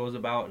that goes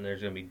about, and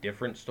there's going to be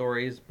different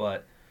stories,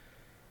 but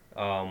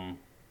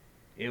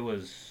it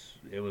was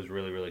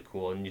really, really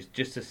cool, and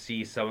just to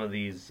see some of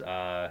these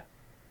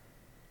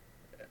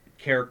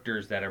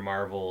characters that are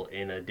Marvel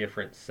in a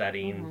different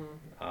setting.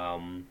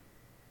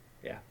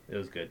 Yeah, it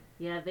was good.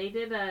 Yeah, they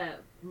did a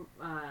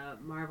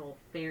Marvel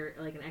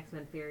like an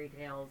X-Men Fairy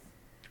Tales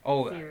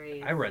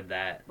series. I read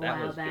that.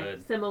 That was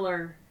good.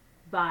 Similar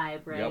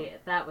vibe, right?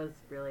 Yep. That was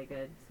really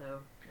good. So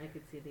I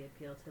could see the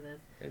appeal to this.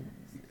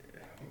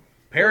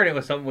 Pairing it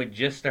with something we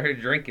just started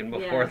drinking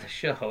before the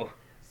show.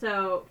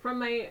 So from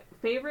my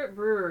favorite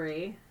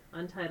brewery,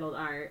 Untitled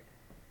Art,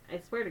 I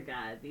swear to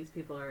God, these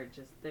people are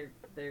just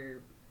they're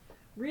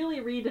really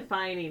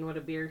redefining what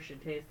a beer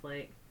should taste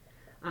like.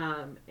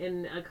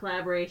 In a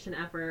collaboration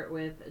effort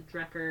with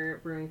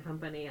Drecker Brewing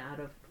Company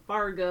out of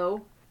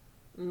Fargo,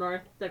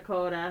 North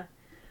Dakota,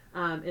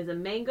 is a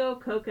mango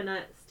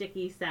coconut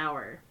sticky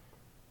sour.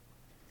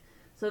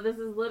 So this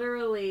is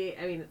literally,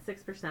 it's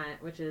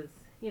 6%, which is,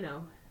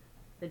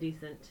 a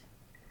decent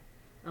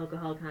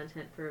alcohol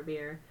content for a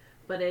beer.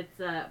 But it's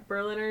a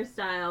Berliner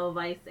style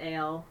Weiss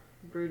ale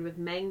brewed with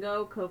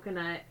mango,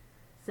 coconut,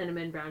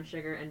 cinnamon, brown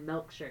sugar, and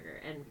milk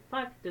sugar. And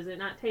fuck, does it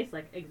not taste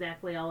like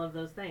exactly all of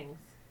those things?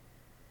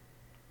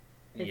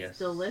 It's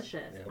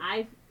delicious. Yep.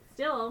 I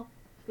still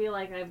feel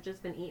like I've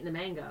just been eating a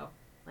mango.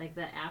 Like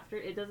that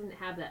it doesn't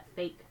have that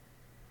fake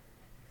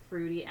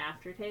fruity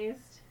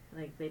aftertaste.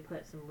 Like they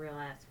put some real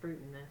ass fruit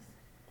in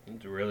this.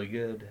 It's really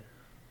good.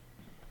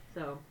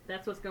 So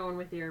that's what's going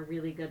with your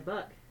really good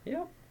book.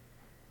 Yep.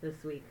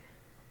 This week.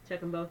 Check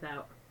them both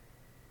out.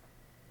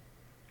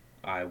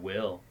 I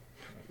will.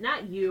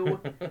 Not you.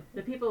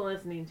 The people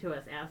listening to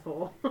us,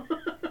 asshole.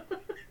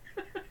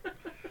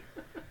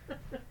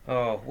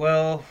 Oh,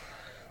 well,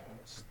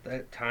 it's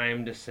that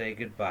time to say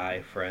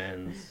goodbye,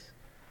 friends.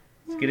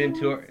 Let's get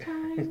into our...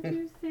 time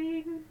to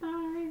say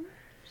goodbye.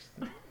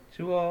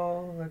 To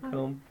all the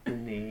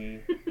company.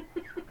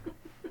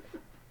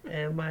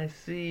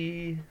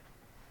 M-I-C.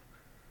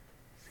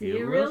 See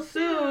you real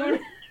soon.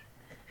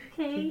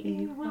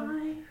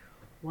 K-E-Y.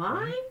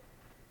 Why?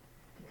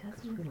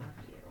 Because we love you.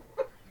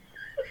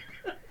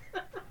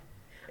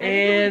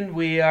 And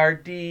we are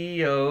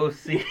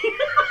D-O-C.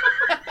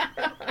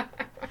 I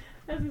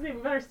was going to say,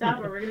 we better stop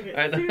or we're going to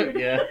get sued.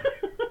 Yeah.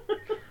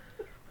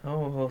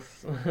 Oh,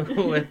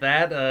 well, with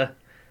that,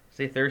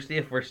 stay thirsty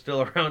if we're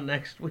still around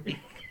next week.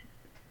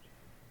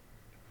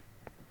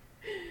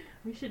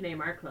 We should name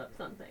our club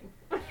something.